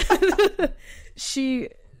 And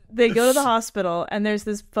they go to the hospital, and there's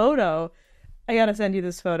this photo. I gotta send you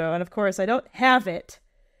this photo, and of course, I don't have it.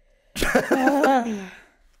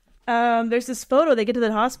 There's this photo. They get to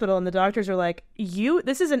the hospital and the doctors are like,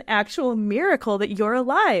 this is an actual miracle that you're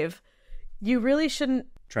alive. You really shouldn't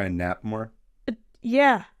try and nap more.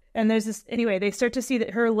 Yeah. And there's this, anyway, they start to see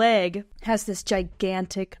that her leg has this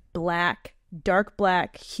gigantic dark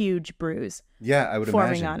black, huge bruise. Yeah, I would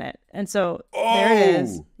forming imagine. on it. And so there it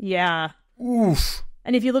is. Yeah. Oof.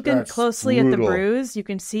 And if you look in closely at the bruise, you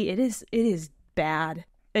can see it is bad.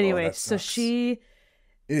 Anyway, so it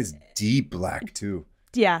is deep black too.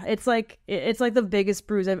 Yeah, it's like the biggest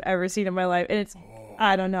bruise I've ever seen in my life. And it's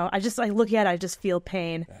I don't know. I look at it, I just feel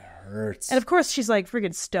pain. That hurts. And of course she's like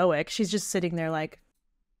freaking stoic. She's just sitting there like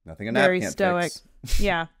nothing a nap very can't stoic. Fix.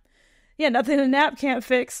 Yeah. Yeah, nothing a nap can't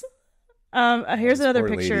fix. Here's another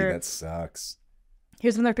picture. Lady, that sucks.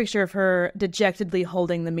 Here's another picture of her dejectedly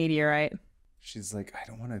holding the meteorite. She's like, I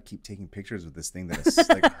don't want to keep taking pictures with this thing that has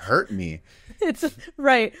like hurt me. It's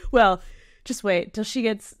right. Well, just wait till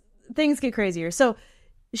things get crazier. So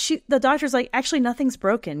the doctor's like, actually nothing's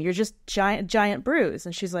broken. You're just giant bruise.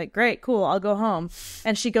 And she's like, great, cool. I'll go home.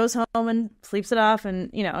 And she goes home and sleeps it off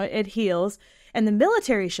and, it heals. And the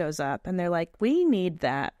military shows up and they're like, we need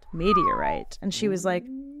that meteorite. And she was like,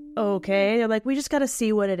 okay. They're like, we just got to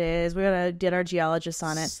see what it is. We got to get our geologists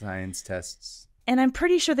on it. Science tests. And I'm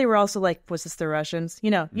pretty sure they were also like, was this the Russians?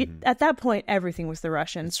 At that point, everything was the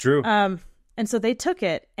Russians. It's true. And so they took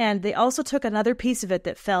it, and they also took another piece of it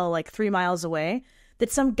that fell like 3 miles away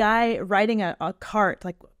that some guy riding a cart,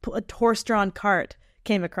 like a horse-drawn cart,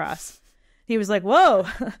 came across. He was like, whoa,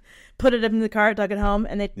 put it in the cart, dug it home,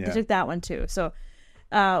 and they took that one too. So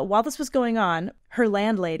while this was going on, her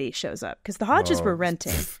landlady shows up because the Hodges were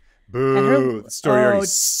renting. Boo! The story already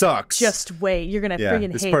sucks. Just wait. You're going to friggin'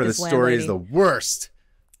 hate this part of the story landlady. is the worst.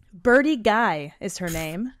 Birdie Guy is her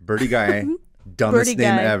name. Birdie Guy. Dumbest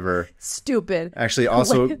name ever. Stupid. Actually,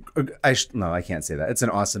 also, I can't say that. It's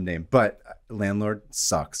an awesome name, but landlord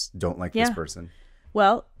sucks. Don't like this person.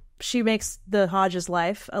 Well, she makes the Hodges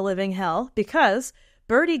life a living hell because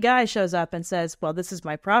Birdie Guy shows up and says, well, this is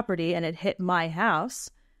my property and it hit my house.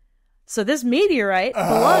 So this meteorite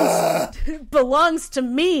belongs to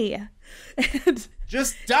me. And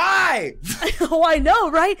just die. Oh, I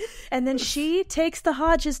know, right? And then she takes the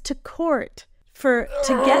Hodges to court to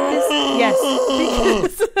get this. Yes,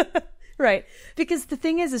 because, right. Because the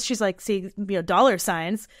thing is she's like, see, dollar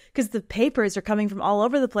signs, because the papers are coming from all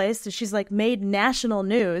over the place. So she's like made national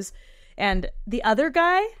news. And the other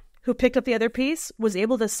guy who picked up the other piece was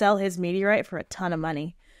able to sell his meteorite for a ton of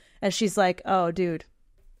money. And she's like, oh, dude,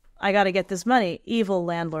 I got to get this money. Evil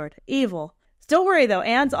landlord. Evil. Don't worry, though.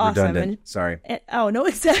 Anne's awesome. Redundant. Sorry. Oh, no,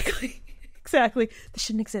 exactly. Exactly. This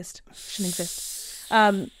shouldn't exist.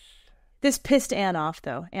 This pissed Anne off,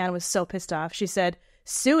 though. Anne was so pissed off. She said,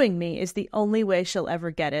 suing me is the only way she'll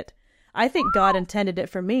ever get it. I think God intended it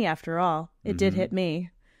for me, after all. It did hit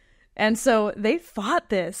me. And so they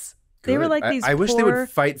fought this. Good. They were like these I wish they would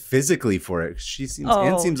fight physically for it.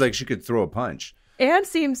 Anne seems like she could throw a punch. Anne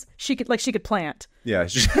seems she could plant. Yeah.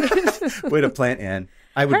 Way to plant, Anne.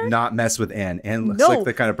 I would not mess with Anne. Anne looks like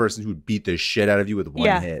the kind of person who would beat the shit out of you with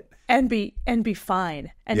one hit. And be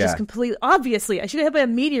fine. And just completely, obviously, she could have a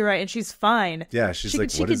meteorite and she's fine. Yeah, she could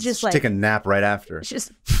just take a nap right after.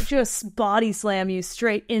 Just body slam you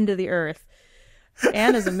straight into the earth.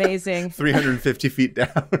 Anne is amazing. 350 feet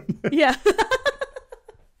down. Yeah.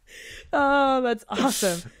 Oh, that's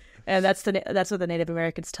awesome. And that's what the Native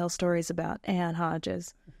Americans tell stories about, Anne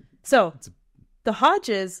Hodges. So the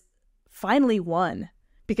Hodges finally won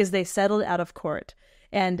because they settled out of court.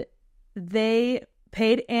 And they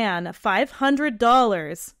paid Anne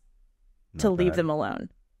 $500 to leave them alone,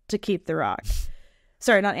 to keep the rock.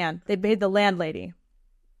 Sorry, not Anne. They paid the landlady.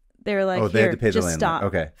 They were like, they had to pay just the stop.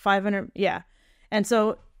 Okay. $500, yeah. And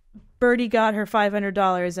so Birdie got her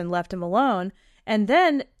 $500 and left him alone. And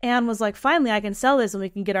then Anne was like, finally, I can sell this and we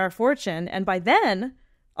can get our fortune. And by then,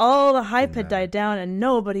 all the hype had died down and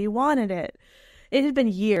nobody wanted it. It had been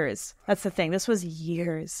years. That's the thing. This was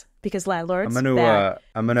years because landlords. I'm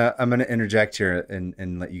gonna interject here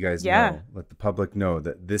and let you guys know, let the public know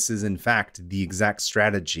that this is in fact the exact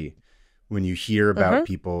strategy when you hear about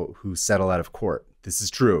people who settle out of court. This is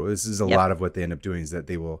true. This is a lot of what they end up doing is that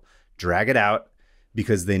they will drag it out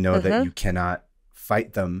because they know that you cannot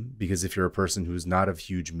fight them, because if you're a person who's not of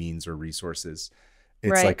huge means or resources,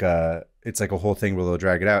 it's like a whole thing where they'll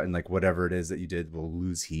drag it out and like whatever it is that you did will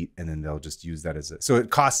lose heat, and then they'll just use that as so it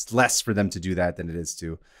costs less for them to do that than it is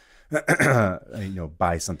to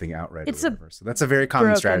buy something outright. So that's a very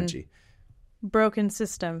common strategy. Broken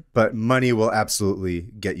system. But money will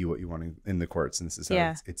absolutely get you what you want in the courts, and this is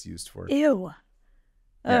how it's used for. Ew.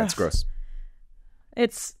 Yeah, it's gross.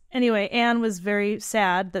 anyway, Anne was very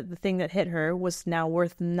sad that the thing that hit her was now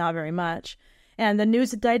worth not very much. And the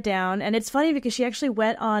news had died down. And it's funny because she actually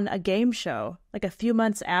went on a game show like a few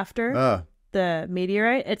months after the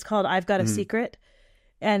meteorite. It's called I've Got a Secret.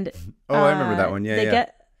 And I remember that one.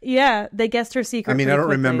 They guessed her secret. I mean, I don't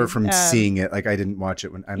quickly. remember from seeing it. Like I didn't watch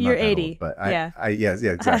it when I'm you're not that 80, old, but yeah,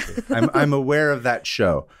 exactly. I'm aware of that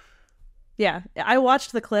show. Yeah, I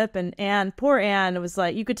watched the clip, and poor Anne was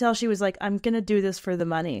like, you could tell she was like, I'm gonna do this for the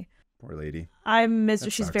money. Poor lady. I miss her.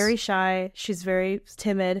 She's sucks. very shy. She's very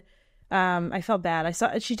timid. I felt bad. I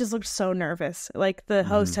saw she just looked so nervous. Like the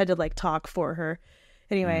host had to like talk for her.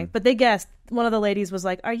 Anyway, but they guessed. One of the ladies was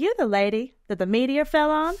like, "Are you the lady that the meteor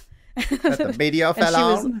fell on?" That the meteor fell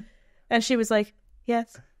on. And she was like,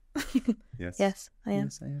 "Yes, yes, yes, I am."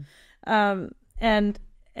 Yes, I am. And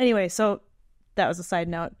anyway, so that was a side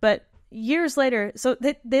note. But years later, so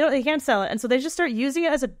they can't sell it, and so they just start using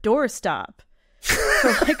it as a doorstop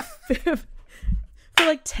for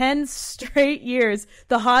like 10 straight years.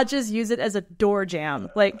 The Hodges use it as a door jam.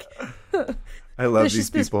 Like, I love these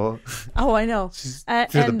people. Oh, I know. They're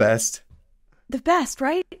the best. The best,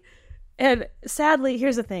 right? And sadly,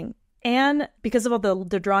 here's the thing. Anne, because of all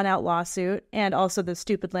the drawn out lawsuit and also the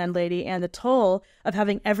stupid landlady and the toll of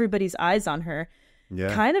having everybody's eyes on her,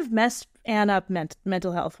 kind of messed Anne up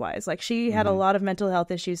mental health wise. Like she had a lot of mental health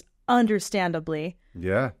issues, understandably.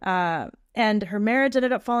 Yeah. And her marriage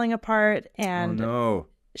ended up falling apart, and oh, no.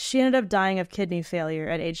 She ended up dying of kidney failure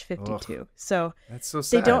at age 52. Ugh, so that's so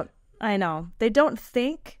sad. They don't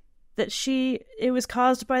think that it was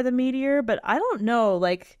caused by the meteor, but I don't know.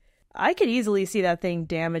 Like, I could easily see that thing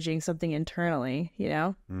damaging something internally, you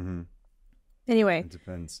know? Mm-hmm. Anyway. It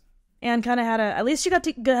depends. Anne kind of at least she had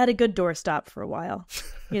a good doorstop for a while,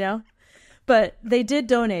 you know? But they did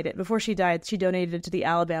donate it. Before she died, she donated it to the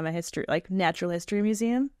Alabama Natural History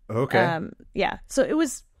Museum. Okay. Yeah. So it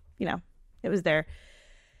was, it was there.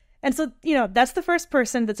 And so, that's the first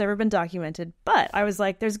person that's ever been documented. But I was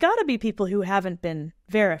like, there's got to be people who haven't been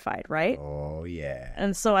verified, right? Oh, yeah.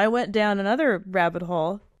 And so I went down another rabbit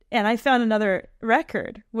hole, and I found another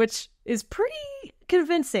record, which is pretty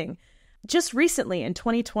convincing. Just recently, in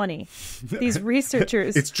 2020, these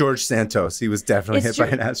researchers... It's George Santos. He was definitely hit by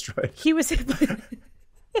an asteroid. He was hit by...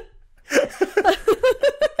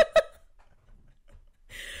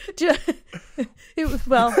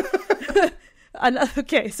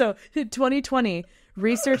 Okay, so in 2020,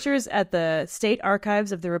 researchers at the State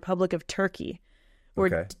Archives of the Republic of Turkey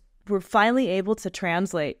were finally able to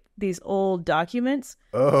translate these old documents.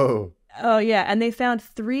 Oh, yeah. And they found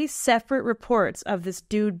 3 separate reports of this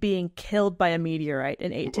dude being killed by a meteorite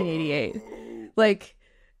in 1888. Like,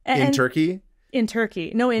 in Turkey? In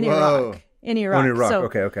Turkey. No, in Iraq. In Iraq. Oh, in Iraq. So,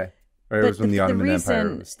 okay. Or it was when the Ottoman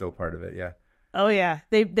Empire was still part of it, yeah. Oh, yeah.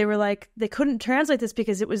 They were like, they couldn't translate this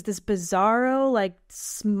because it was this bizarro, like,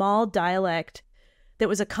 small dialect that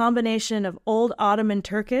was a combination of old Ottoman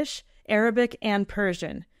Turkish, Arabic, and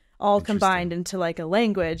Persian, all combined into like a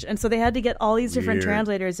language. And so they had to get all these different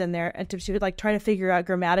translators in there and to like try to figure out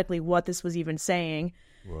grammatically what this was even saying.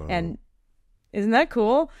 Whoa. And isn't that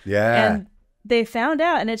cool? Yeah. And they found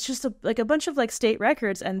out, and it's just a bunch of like state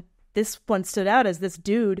records, and this one stood out as this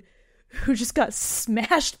dude who just got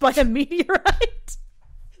smashed by a meteorite.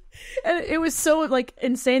 And it was so like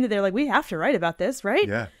insane that they're like, we have to write about this, right?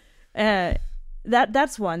 Yeah.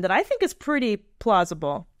 That's one that I think is pretty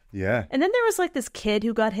plausible. Yeah. And then there was like this kid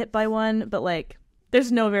who got hit by one, but like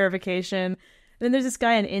there's no verification. And then there's this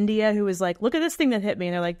guy in India who was like, look at this thing that hit me.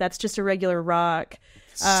 And they're like, that's just a regular rock.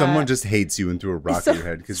 Someone just hates you and threw a rock at your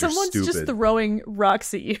head because you're stupid. Someone's just throwing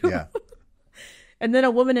rocks at you. Yeah. And then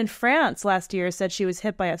a woman in France last year said she was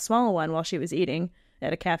hit by a small one while she was eating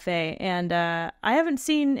at a cafe. And I haven't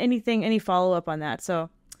seen any follow-up on that. So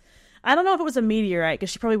I don't know if it was a meteorite,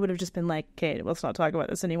 because she probably would have just been like, okay, let's not talk about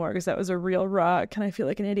this anymore because that was a real rock. And I feel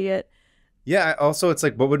like an idiot. Yeah. Also, it's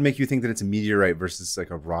like, what would make you think that it's a meteorite versus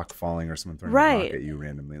like a rock falling or someone throwing a rock at you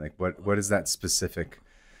randomly? Like, what is that specific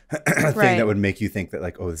thing that would make you think that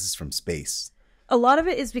like, oh, this is from space? A lot of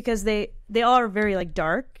it is because they all are very like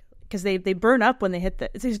dark, because they burn up when they hit the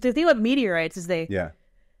thing about meteorites is they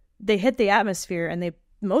hit the atmosphere, and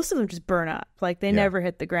most of them just burn up. Like they never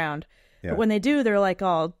hit the ground. Yeah. But when they do, they're like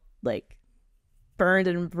all like burned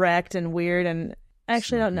and wrecked and weird. And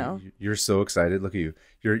actually, I don't know. You're so excited. Look at you.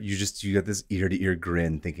 You got this ear to ear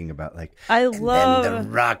grin thinking about like, then the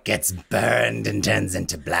rock gets burned and turns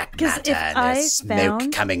into black matter and there's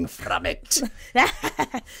smoke coming from it.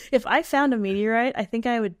 If I found a meteorite, I think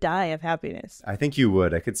I would die of happiness. I think you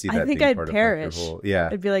would. I could see that. I think being I'd part perish. Of like your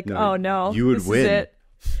whole, I'd be like, oh no, you would this win. Is it.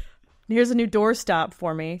 Here's a new doorstop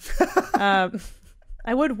for me. I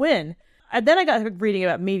would win. then I got reading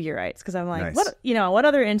about meteorites because I'm like, what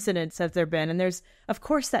other incidents have there been? And there's, of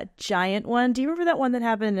course, that giant one. Do you remember that one that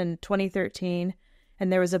happened in 2013?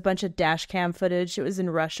 And there was a bunch of dash cam footage. It was in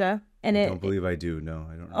Russia. And I don't believe I do. No,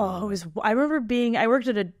 I don't know. Oh, it was. I remember I worked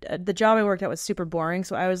at the job I worked at was super boring.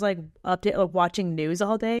 So I was like watching news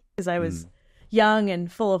all day because I was young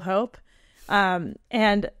and full of hope. And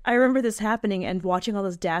I remember this happening and watching all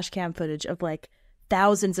this dash cam footage of like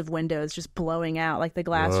thousands of windows just blowing out, like the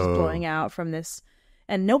glass was blowing out from this.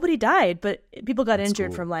 And nobody died, but people got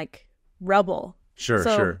injured from like rubble.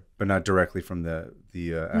 Sure. But not directly from the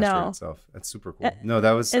asteroid itself. That's super cool.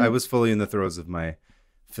 I was fully in the throes of my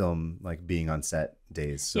film, like being on set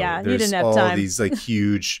days. So you there's didn't have all time. These like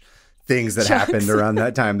huge things that happened around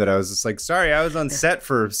that time that I was just like, sorry, I was on set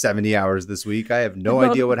for 70 hours this week. I have no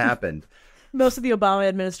idea what happened. Most of the Obama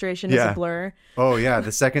administration is a blur. Oh yeah.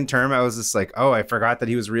 The second term, I was just like, oh, I forgot that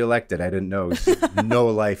he was reelected. I didn't know. No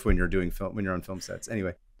life when you're doing film, when you're on film sets.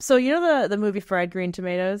 Anyway. So you know the movie Fried Green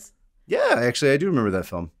Tomatoes? Yeah, actually, I do remember that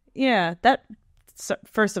film. Yeah,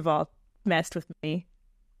 first of all, messed with me.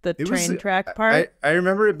 The train track part. I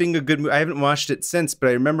remember it being a good movie. I haven't watched it since, but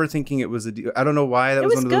I remember thinking it was I don't know why. That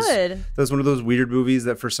was one of those. That was one of those weird movies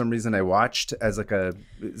that for some reason I watched as like a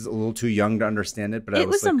little too young to understand it. But it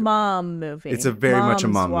was like, a mom movie. It's a very much a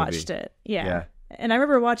mom movie. Watched it. Yeah. And I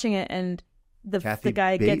remember watching it, and the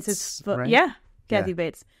guy Bates, gets his foot. Right? Yeah, Kathy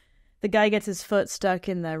Bates. The guy gets his foot stuck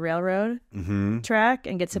in the railroad track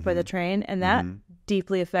and gets hit by the train, and that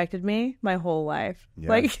deeply affected me my whole life. Yeah.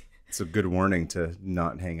 Like, it's a good warning to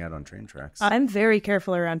not hang out on train tracks. I'm very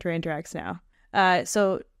careful around train tracks now.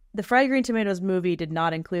 So the Fried Green Tomatoes movie did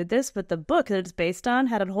not include this, but the book that it's based on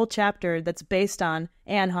had a whole chapter that's based on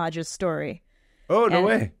Anne Hodges' story. Oh, no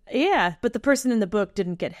way. Yeah, but the person in the book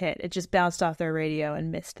didn't get hit. It just bounced off their radio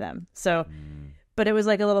and missed them. So... But it was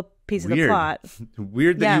like a little piece of the plot.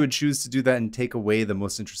 Weird that you would choose to do that and take away the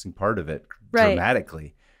most interesting part of it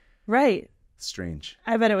dramatically. Right. Strange.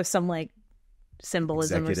 I bet it was some like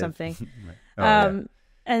symbolism or something. And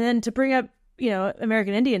then to bring up,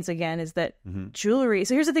 American Indians again is that jewelry.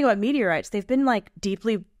 So here's the thing about meteorites. They've been like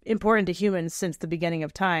deeply important to humans since the beginning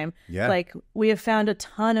of time. Yeah. Like we have found a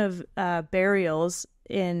ton of burials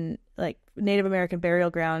in like Native American burial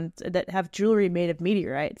grounds that have jewelry made of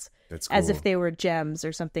meteorites. That's cool. As if they were gems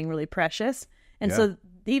or something really precious. And so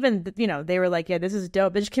even, they were like, yeah, this is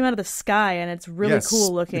dope. It just came out of the sky and it's really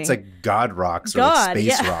cool looking. It's like God rocks or like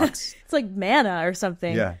space rocks. It's like manna or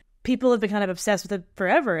something. Yeah. People have been kind of obsessed with it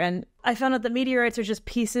forever. And I found out that meteorites are just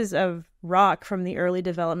pieces of rock from the early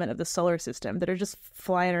development of the solar system that are just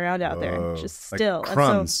flying around out there, just still. Like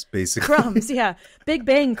crumbs, basically. Crumbs, yeah. Big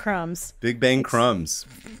Bang crumbs. Big Bang crumbs.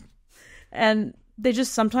 And they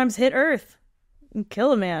just sometimes hit Earth and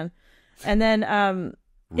kill a man. And then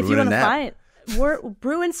if you want to find...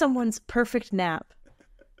 ruin someone's perfect nap.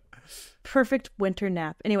 Perfect winter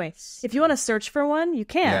nap. Anyway, if you want to search for one, you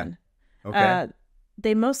can. Yeah. Okay.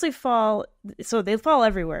 They mostly fall... So they fall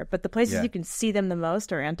everywhere, but the places you can see them the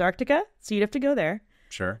most are Antarctica, so you'd have to go there.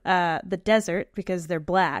 Sure. The desert, because they're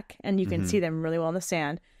black, and you can see them really well in the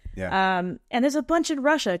sand. Yeah. And there's a bunch in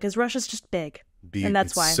Russia, because Russia's just big. And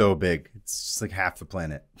that's why. It's so big. It's just like half the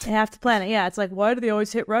planet. Half the planet, yeah. It's like, why do they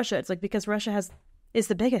always hit Russia? It's like, because Russia is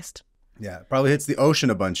the biggest. Yeah, it probably hits the ocean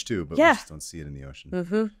a bunch too, but we just don't see it in the ocean.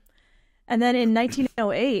 Mm-hmm. And then in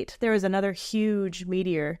 1908, there was another huge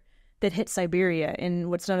meteor that hit Siberia in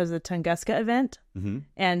what's known as the Tunguska event. Mm-hmm.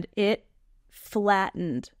 And it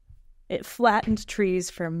flattened trees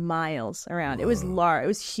for miles around. Whoa. It was large. It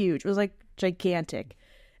was huge. It was like gigantic.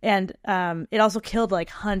 And it also killed like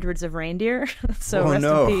hundreds of reindeer. So rest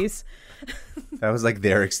in peace. That was like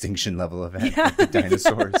their extinction level event, like the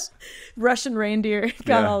dinosaurs. Russian reindeer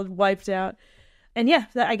got all wiped out. And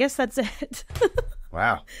I guess that's it.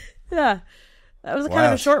 Wow. Yeah. That was kind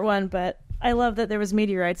of a short one, but I love that there was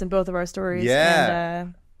meteorites in both of our stories. Yeah.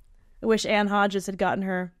 And I wish Anne Hodges had gotten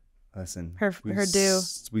her due.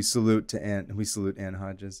 We salute Anne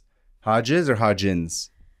Hodges. Hodges or Hodgins?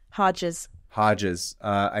 Hodges. Hodges.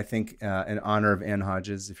 I think in honor of Anne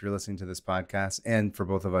Hodges, if you're listening to this podcast, and for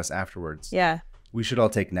both of us afterwards, we should all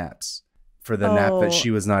take naps for the nap that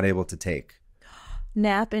she was not able to take.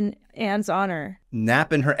 Nap in Anne's honor.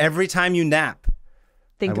 Nap in her every time you nap.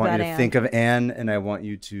 I want you to Anne. think of Anne, and I want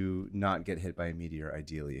you to not get hit by a meteor,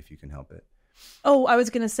 ideally, if you can help it. Oh, I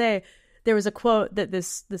was going to say, there was a quote that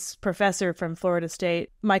this professor from Florida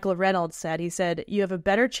State, Michael Reynolds, said. He said, "You have a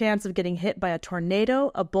better chance of getting hit by a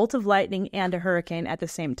tornado, a bolt of lightning, and a hurricane at the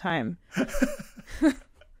same time." And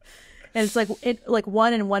it's like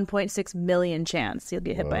 1 in 1.6 million chance you'll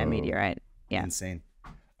get hit by a meteorite. Yeah. Insane.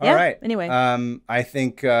 All right. Anyway. I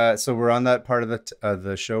think so. We're on that part of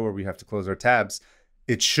the show where we have to close our tabs.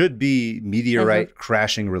 It should be meteorite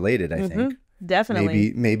crashing related, I think.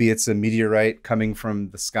 Definitely. Maybe it's a meteorite coming from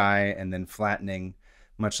the sky and then flattening,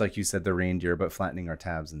 much like you said, the reindeer, but flattening our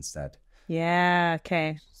tabs instead. Yeah.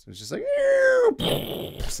 Okay. So it's just like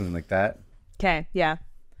something like that. Okay. Yeah.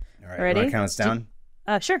 All right. Ready? Want to count us down?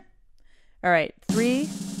 Sure. All right. 3,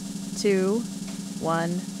 2,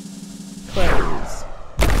 1. Close.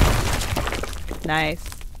 Nice.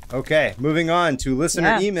 Okay. Moving on to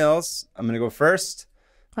listener emails. I'm going to go first.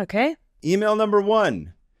 Okay. Email number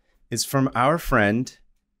 1 is from our friend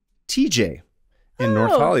TJ in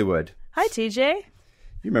North Hollywood. Hi, TJ.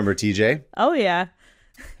 You remember TJ? Oh, yeah.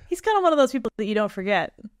 He's kind of one of those people that you don't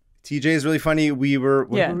forget. TJ is really funny. What were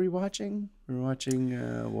we watching? We were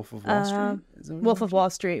watching Wolf of Wall Street. Wolf of Wall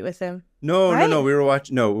Street with him. No. We were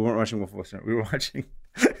watching. No, we weren't watching Wolf of Wall Street. We were watching.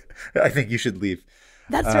 I think you should leave.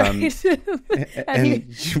 That's right. and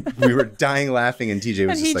we were dying laughing, and TJ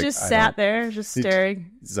was and he just sat there, just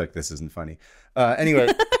staring. He's like, "This isn't funny." Anyway,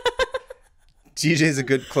 TJ is a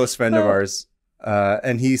good close friend of ours,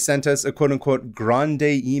 and he sent us a quote unquote grande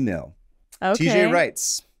email. Okay. TJ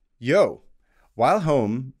writes, "Yo. While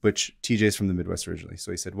home," which TJ is from the Midwest originally.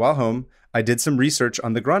 So he said, "While home, I did some research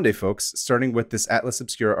on the Grande folks, starting with this Atlas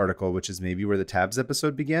Obscura article, which is maybe where the Tabs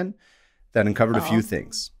episode began, that uncovered a few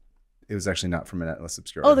things." It was actually not from an Atlas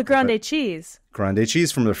Obscura article. The Grande cheese. Grande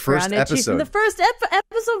cheese from the first episode. Cheese from the first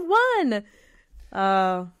episode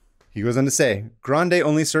 1. He goes on to say, Grande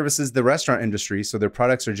only services the restaurant industry, so their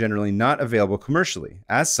products are generally not available commercially.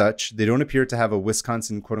 As such, they don't appear to have a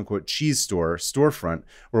Wisconsin quote-unquote cheese storefront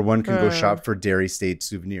where one can go shop for dairy state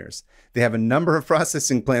souvenirs. They have a number of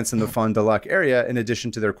processing plants in the Fond du Lac area in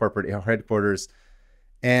addition to their corporate headquarters.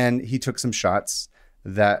 And he took some shots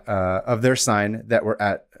that of their sign that were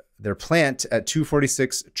at their plant at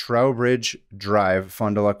 246 Trowbridge Drive,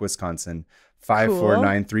 Fond du Lac, Wisconsin,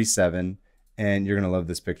 54937. And you're going to love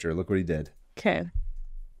this picture. Look what he did. Okay.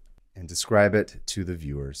 And describe it to the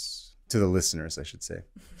viewers, to the listeners, I should say.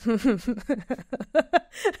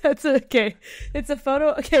 That's okay. It's a photo.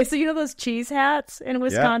 Okay, so you know those cheese hats in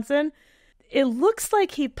Wisconsin? Yeah. It looks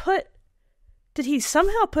like did he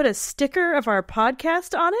somehow put a sticker of our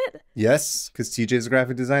podcast on it? Yes, because TJ's a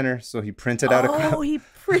graphic designer, so he printed out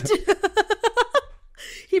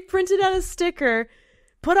he printed out a sticker,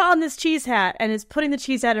 put on this cheese hat, and is putting the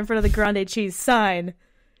cheese hat in front of the Grande cheese sign.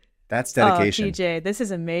 That's dedication. Oh, TJ, this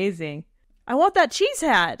is amazing. I want that cheese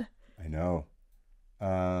hat. I know.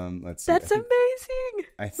 Let's see. That's amazing.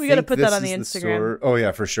 We got to put that on the Instagram. Oh,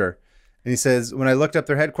 yeah, for sure. And he says, when I looked up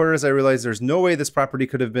their headquarters, I realized there's no way this property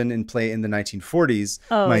could have been in play in the 1940s.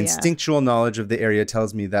 My instinctual knowledge of the area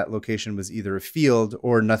tells me that location was either a field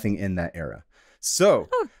or nothing in that era. So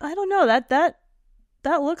I don't know.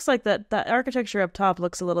 That looks like that architecture up top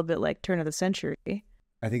looks a little bit like turn of the century.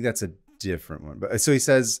 I think that's a different one. But so he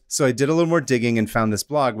says, so I did a little more digging and found this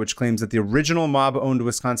blog, which claims that the original mob-owned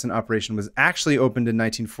Wisconsin operation was actually opened in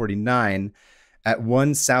 1949 at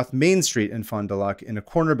 1 South Main Street in Fond du Lac in a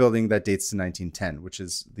corner building that dates to 1910, which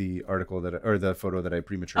is the article or the photo that I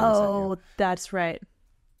prematurely sent you. Oh, that's right.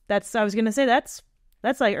 I was going to say that's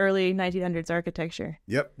like early 1900s architecture.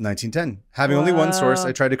 Yep, 1910. Having only one source,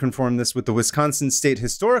 I tried to confirm this with the Wisconsin State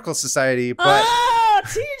Historical Society, but...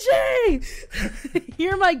 TJ!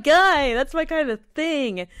 You're my guy. That's my kind of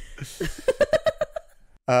thing.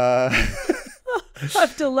 I'm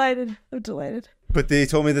delighted. But they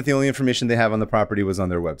told me that the only information they have on the property was on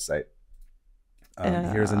their website.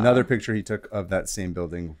 Here's another picture he took of that same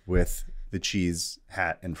building with the cheese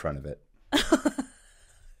hat in front of it.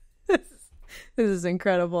 This is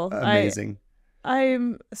incredible. Amazing.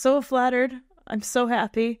 I'm so flattered. I'm so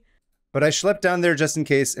happy. But I schlepped down there just in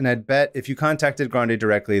case, and I'd bet if you contacted Grande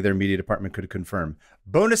directly, their media department could confirm.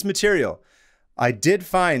 Bonus material. I did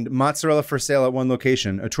find mozzarella for sale at one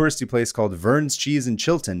location, a touristy place called Vern's Cheese in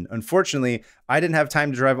Chilton. Unfortunately, I didn't have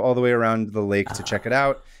time to drive all the way around the lake to check it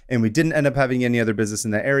out, and we didn't end up having any other business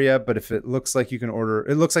in that area. But if it looks like you can order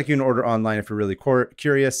online if you're really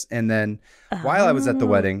curious. And then while I was at the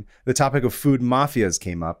wedding, the topic of food mafias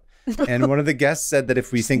came up. And one of the guests said that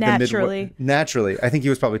if we think naturally, I think he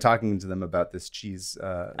was probably talking to them about this cheese,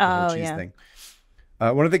 thing.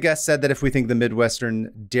 One of the guests said that if we think the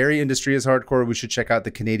Midwestern dairy industry is hardcore, we should check out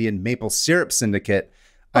the Canadian Maple Syrup Syndicate.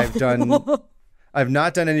 I've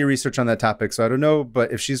not done any research on that topic, so I don't know.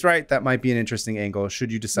 But if she's right, that might be an interesting angle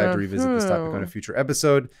should you decide to revisit this topic on a future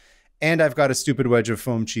episode. And I've got a stupid wedge of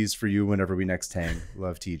foam cheese for you whenever we next hang.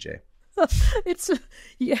 Love, TJ. Well,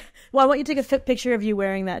 I want you to take a picture of you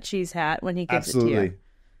wearing that cheese hat when he gives it to you.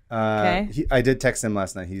 Okay. I did text him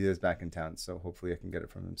last night. He is back in town, so hopefully I can get it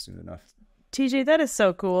from him soon enough. TJ, that is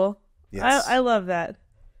so cool. Yes. I love that.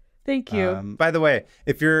 Thank you. By the way,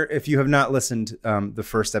 if you have not listened, the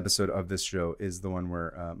first episode of this show is the one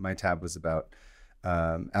where my tab was about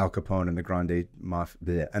Al Capone and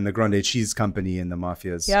the Grande Cheese Company and the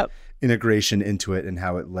mafia's integration into it and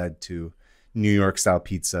how it led to New York style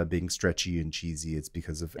pizza being stretchy and cheesy. It's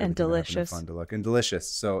because of and delicious, fun to look and delicious.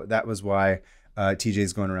 So that was why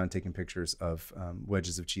TJ's going around taking pictures of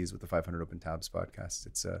wedges of cheese with the 500 Open Tabs podcast.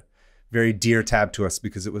 It's a very dear tab to us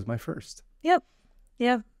because it was my first. Yep.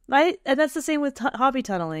 Yeah. And that's the same with hobby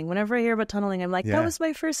tunneling. Whenever I hear about tunneling, I'm like, that was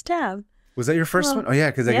my first tab. Was that your first one? Oh, yeah,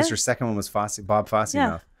 because I guess your second one was Bob Fosse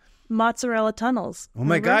Mouth. Mozzarella tunnels. Oh,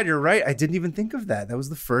 my God, you're right. I didn't even think of that. That was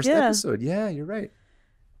the first episode. Yeah, you're right.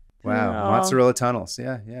 Wow, Mozzarella tunnels.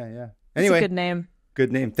 Yeah. Anyway. It's a good name.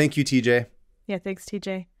 Good name. Thank you, TJ. Yeah, thanks,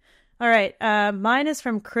 TJ. All right, mine is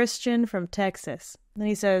from Christian from Texas. And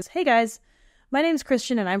he says, hey, guys, my name's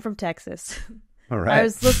Christian, and I'm from Texas. All right. I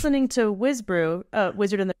was listening to Wizard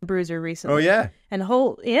and the Bruiser recently. Oh, yeah.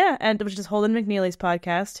 And which is Holden McNeely's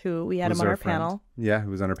podcast, who we had him on our panel. Yeah,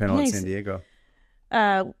 who was on our panel in San Diego.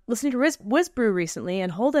 Listening to Wizbrew recently,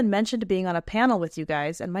 and Holden mentioned being on a panel with you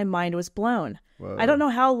guys, and my mind was blown. Whoa. I don't know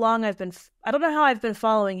how I've been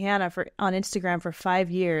following Hannah on Instagram for 5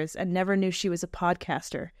 years and never knew she was a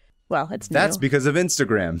podcaster. Well, That's because of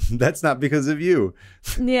Instagram. That's not because of you.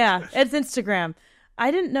 Yeah, it's Instagram. I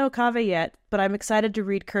didn't know Kaveh yet, but I'm excited to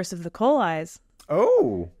read Curse of the Coal Eyes.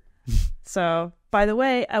 Oh. So, by the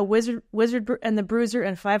way, a Wizard and the Bruiser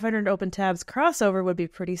and 500 Open Tabs crossover would be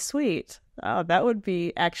pretty sweet. Oh, that would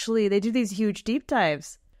be they do these huge deep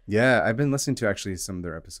dives. Yeah, I've been listening to actually some of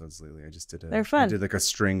their episodes lately. They're fun. I did like a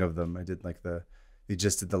string of them. I did like they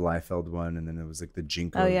just did the Liefeld one, and then it was like the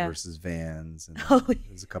Jinko versus Vans, and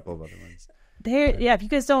there's a couple of other ones. If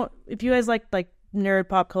you guys like nerd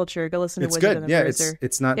pop culture, go listen to Wizard and the Bruiser.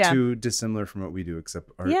 It's not too dissimilar from what we do, except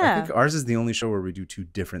I think ours is the only show where we do two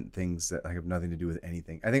different things that have nothing to do with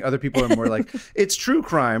anything. I think other people are more like, it's true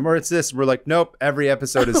crime or it's this. We're like, nope, every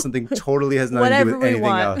episode is something totally has nothing to do with anything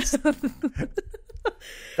else.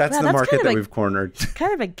 That's the market that we've cornered.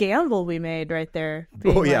 Kind of a gamble we made right there.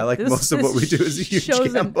 Most of what we do is a huge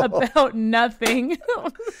gamble. About nothing.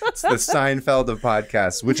 It's the Seinfeld of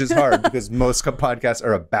podcasts, which is hard because most podcasts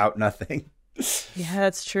are about nothing. Yeah,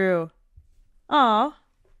 that's true. Aw,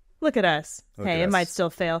 look at us. It might still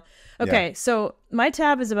fail. Okay, so my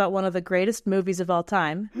tab is about one of the greatest movies of all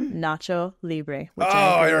time, Nacho Libre.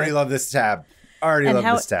 I already love this tab.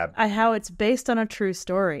 How it's based on a true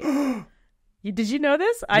story. Did you know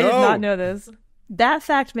this? I did not know this. That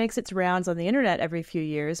fact makes its rounds on the internet every few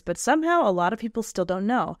years, but somehow a lot of people still don't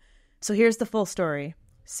know. So here's the full story.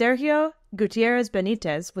 Sergio Gutierrez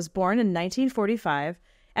Benitez was born in 1945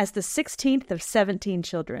 as the 16th of 17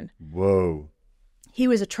 children. Whoa. He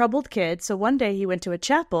was a troubled kid, so one day he went to a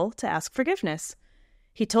chapel to ask forgiveness.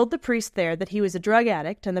 He told the priest there that he was a drug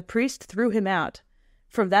addict, and the priest threw him out.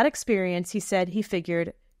 From that experience, he said he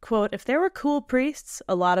figured, quote, if there were cool priests,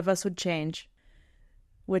 a lot of us would change.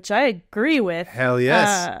 Which I agree with. Hell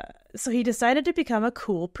yes. So he decided to become a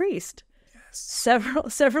cool priest. Yes.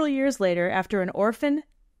 Several years later, after an orphan...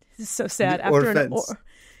 This is so sad.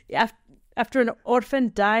 After an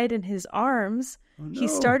orphan died in his arms, he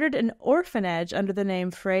started an orphanage under the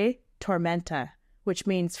name Fray Tormenta, which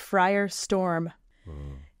means Friar Storm. Whoa.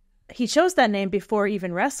 He chose that name before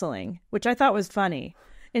even wrestling, which I thought was funny.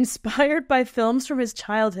 Inspired by films from his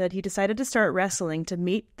childhood, he decided to start wrestling to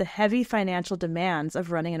meet the heavy financial demands of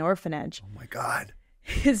running an orphanage. Oh my God.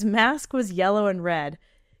 His mask was yellow and red.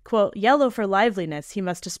 Quote, yellow for liveliness he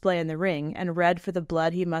must display in the ring, and red for the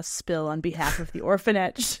blood he must spill on behalf of the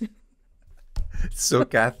orphanage. So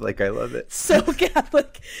Catholic. I love it. So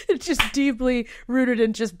Catholic. It's just deeply rooted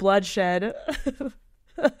in just bloodshed.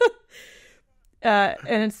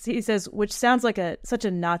 He says, which sounds like such a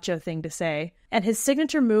Nacho thing to say. And his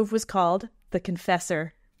signature move was called the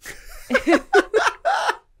Confessor.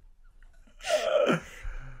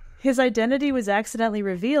 His identity was accidentally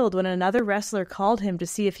revealed when another wrestler called him to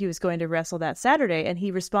see if he was going to wrestle that Saturday, and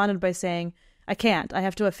he responded by saying, I can't. I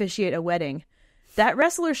have to officiate a wedding. That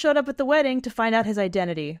wrestler showed up at the wedding to find out his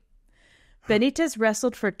identity. Benitez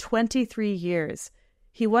wrestled for 23 years.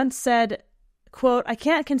 He once said, quote, I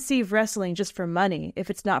can't conceive wrestling just for money if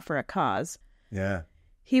it's not for a cause. Yeah.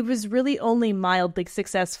 He was really only mildly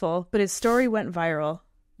successful, but his story went viral.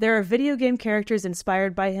 There are video game characters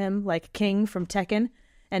inspired by him, like King from Tekken,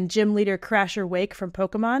 and gym leader Crasher Wake from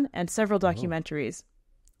Pokemon, and several documentaries.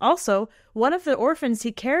 Also, one of the orphans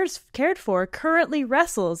he cared for currently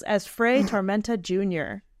wrestles as Fray Tormenta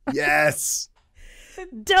Jr. Yes.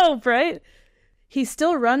 Dope, right? He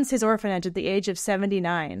still runs his orphanage at the age of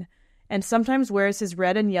 79 and sometimes wears his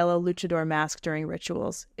red and yellow luchador mask during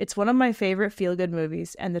rituals. It's one of my favorite feel-good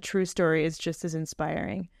movies, and the true story is just as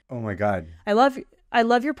inspiring. Oh my God. I love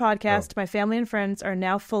your podcast. My family and friends are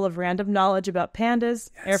now full of random knowledge about pandas,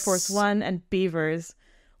 Air Force One, and beavers.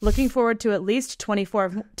 Looking forward to at least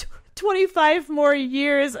 25 more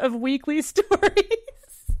years of weekly stories.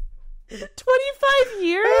 25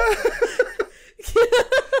 years?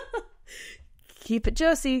 Keep it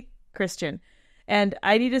Josie, Christian. And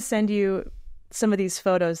I need to send you some of these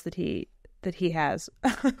photos that he has.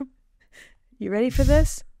 You ready for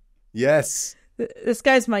this? Yes. This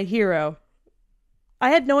guy's my hero. I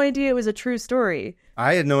had no idea it was a true story.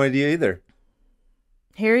 I had no idea either.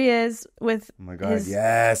 Here he is with oh my God,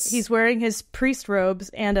 yes. He's wearing his priest robes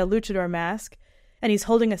and a luchador mask, and he's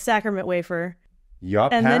holding a sacrament wafer.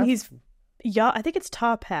 Yup, and half? then he's I think it's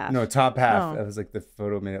top half. No, top half. Oh. That was like the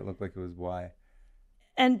photo made it look like it was Y.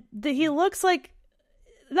 And he looks like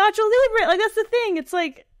Nacho Libre. Like, that's the thing. It's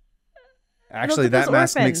like, actually, that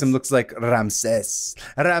mask makes him look like Ramses.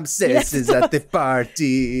 Ramses is at the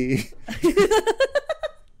party.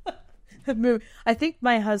 I think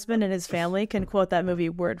my husband and his family can quote that movie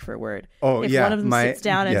word for word. Oh, if yeah. One of them sits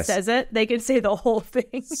down and says it, they can say the whole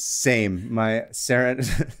thing. Same.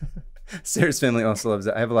 Sarah's family also loves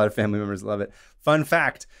it. I have a lot of family members that love it. Fun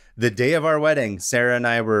fact, the day of our wedding, Sarah and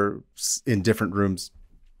I were in different rooms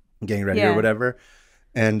getting ready or whatever.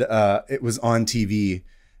 And it was on TV.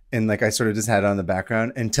 And like I sort of just had it on the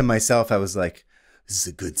background. And to myself, I was like, this is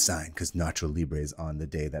a good sign because Nacho Libre is on the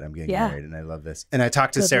day that I'm getting married. And I love this. And I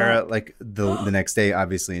talked to Sarah like the next day,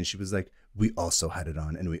 obviously. And she was like, we also had it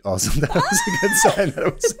on. And we also, that was a good sign that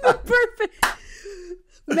it was on. Perfect.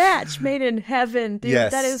 Match made in heaven. Dude,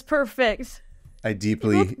 that is perfect. I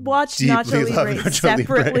deeply watch Nacho Libre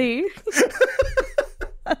separately.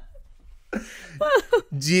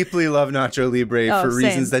 Deeply love Nacho Libre for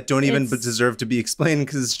reasons that don't even deserve to be explained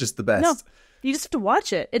because it's just the best. No, you just have to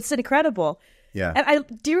watch it. It's incredible. Yeah. And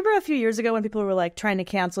do you remember a few years ago when people were like trying to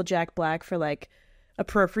cancel Jack Black for like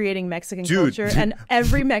appropriating Mexican culture, and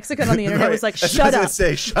every Mexican on the internet was like, "Shut up!"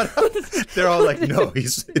 Shut up. They're all like, "No,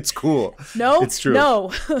 it's cool. No, it's true.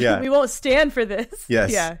 No, we won't stand for this."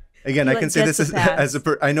 Yes. Yeah. Again, I can say this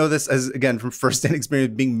I know this as again from firsthand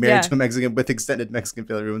experience being married to a Mexican with extended Mexican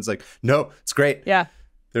family. Everyone's like, "No, it's great." Yeah.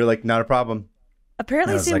 They're like, "Not a problem."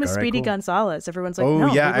 Apparently, same with Speedy Gonzalez. Everyone's like, "Oh,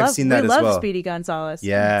 no, yeah, I've seen that as well." We love Speedy Gonzalez.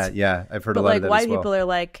 Yeah, I've heard a lot of that as well. But like white people are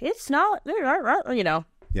like, "It's not," you know.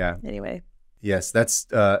 Yeah. Anyway. Yes, that's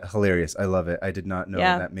hilarious. I love it. I did not know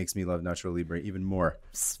that makes me love Nacho Libre even more.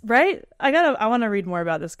 Right? I want to read more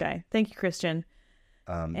about this guy. Thank you, Christian.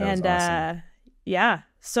 That was awesome. Yeah.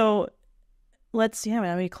 So let's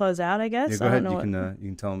let me close out, I guess. Yeah, go ahead. You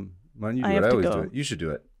can tell them. Why don't you do it? I always do it. You should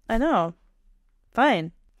do it. I know.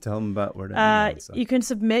 Fine. Tell them about where to you can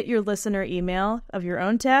submit your listener email of your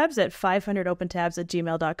own tabs at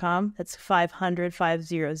 500opentabs@gmail.com. That's 500.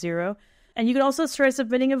 And you can also try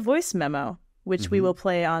submitting a voice memo, which we will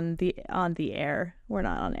play on the air. We're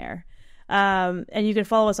not on air. And you can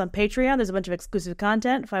follow us on Patreon. There's a bunch of exclusive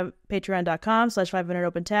content.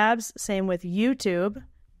 Patreon.com/500opentabs. Same with YouTube,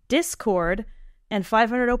 Discord, and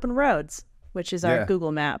 500 Open Roads, which is our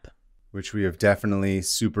Google map. Which we have definitely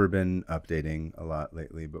super been updating a lot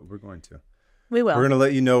lately, but we're going to. We will. We're going to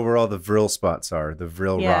let you know where all the Vril spots are, the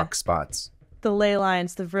Vril rock spots. The ley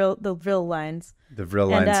lines, the Vril lines. The Vril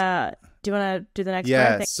lines. And do you want to do the next one?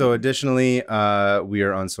 Yeah, so additionally, we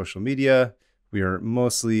are on social media. We are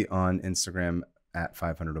mostly on Instagram at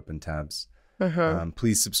 500opentabs.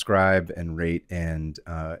 Please subscribe and rate. And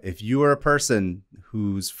if you are a person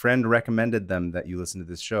whose friend recommended them that you listen to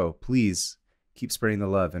this show, please keep spreading the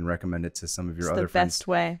love and recommend it to some of your other friends. It's the best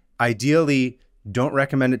way. Ideally, don't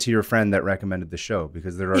recommend it to your friend that recommended the show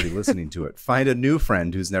because they're already listening to it. Find a new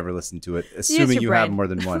friend who's never listened to it, assuming you have more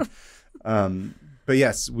than one. But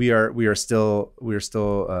yes, we are still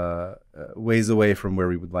ways away from where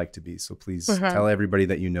we would like to be. So please tell everybody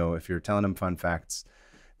that you know. If you're telling them fun facts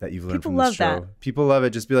that you've learned from this show, people love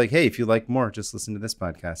it. Just be like, hey, if you like more, just listen to this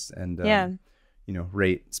podcast and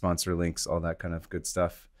rate, sponsor links, all that kind of good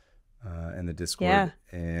stuff. And the Discord.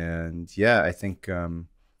 And I think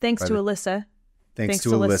thanks to Alyssa. Thanks to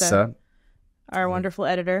Alyssa, our wonderful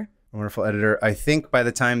editor. I think by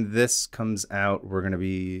the time this comes out, we're going to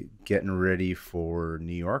be getting ready for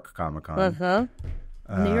New York Comic Con.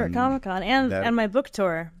 New York Comic Con and my book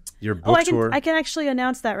tour. Your book tour. I can actually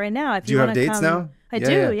announce that right now. If do you have dates now? I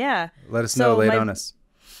do. Yeah. Let us know. Lay it on us.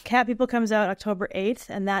 Cat People comes out October 8th,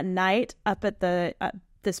 and that night up at the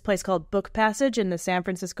this place called Book Passage in the San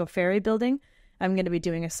Francisco Ferry Building. I'm going to be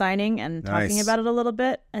doing a signing and talking about it a little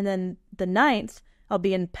bit. And then the 9th, I'll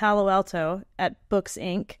be in Palo Alto at Books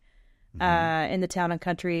Inc. In the Town and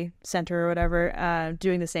Country Center or whatever,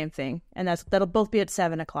 doing the same thing. And that'll both be at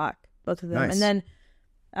 7 o'clock, both of them. Nice. And then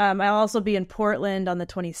I'll also be in Portland on the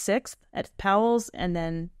 26th at Powell's, and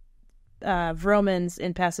then Vroman's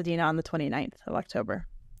in Pasadena on the 29th of October.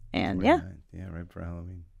 And right for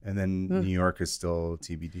Halloween. And then New York is still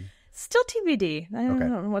TBD. Still TBD. I don't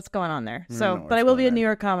know what's going on there. But I will be at New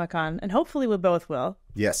York Comic Con, and hopefully we both will.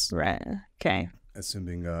 Yes. Right. Okay.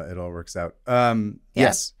 Assuming it all works out.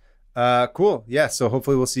 Yes. Cool. Yeah. So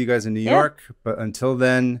hopefully we'll see you guys in New York. But until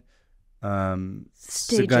then,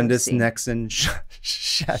 Secundus Nixon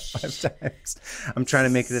shat 5 times. I'm trying to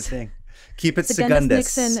make it a thing. Keep it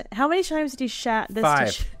Secundus Nixon. How many times did he shat this?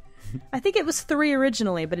 5. I think it was 3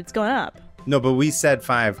 originally, but it's going up. No, but we said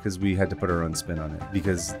 5 because we had to put our own spin on it,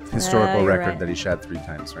 because historical record that he shat 3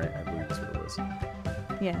 times, right? I believe that's what it was.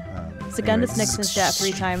 Yeah. Secundus Nixon shat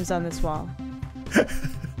 3 times on this wall.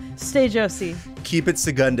 Stay Josie. Keep it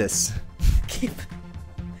Secundus.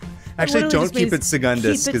 Actually, don't keep it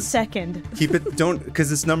Secundus. Keep it second. Keep it, don't,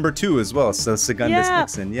 because it's number 2 as well. So Secundus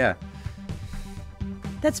Nixon,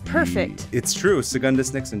 That's perfect. It's true.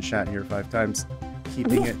 Secundus Nixon shat here 5 times.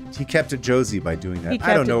 Keeping it. He kept it Josie by doing that.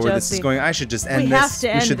 I don't know where this is going. I should just end this. Have to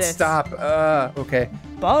end we should this. Stop. Okay.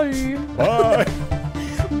 Bye. Bye.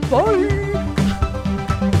 Bye.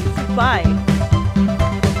 Bye.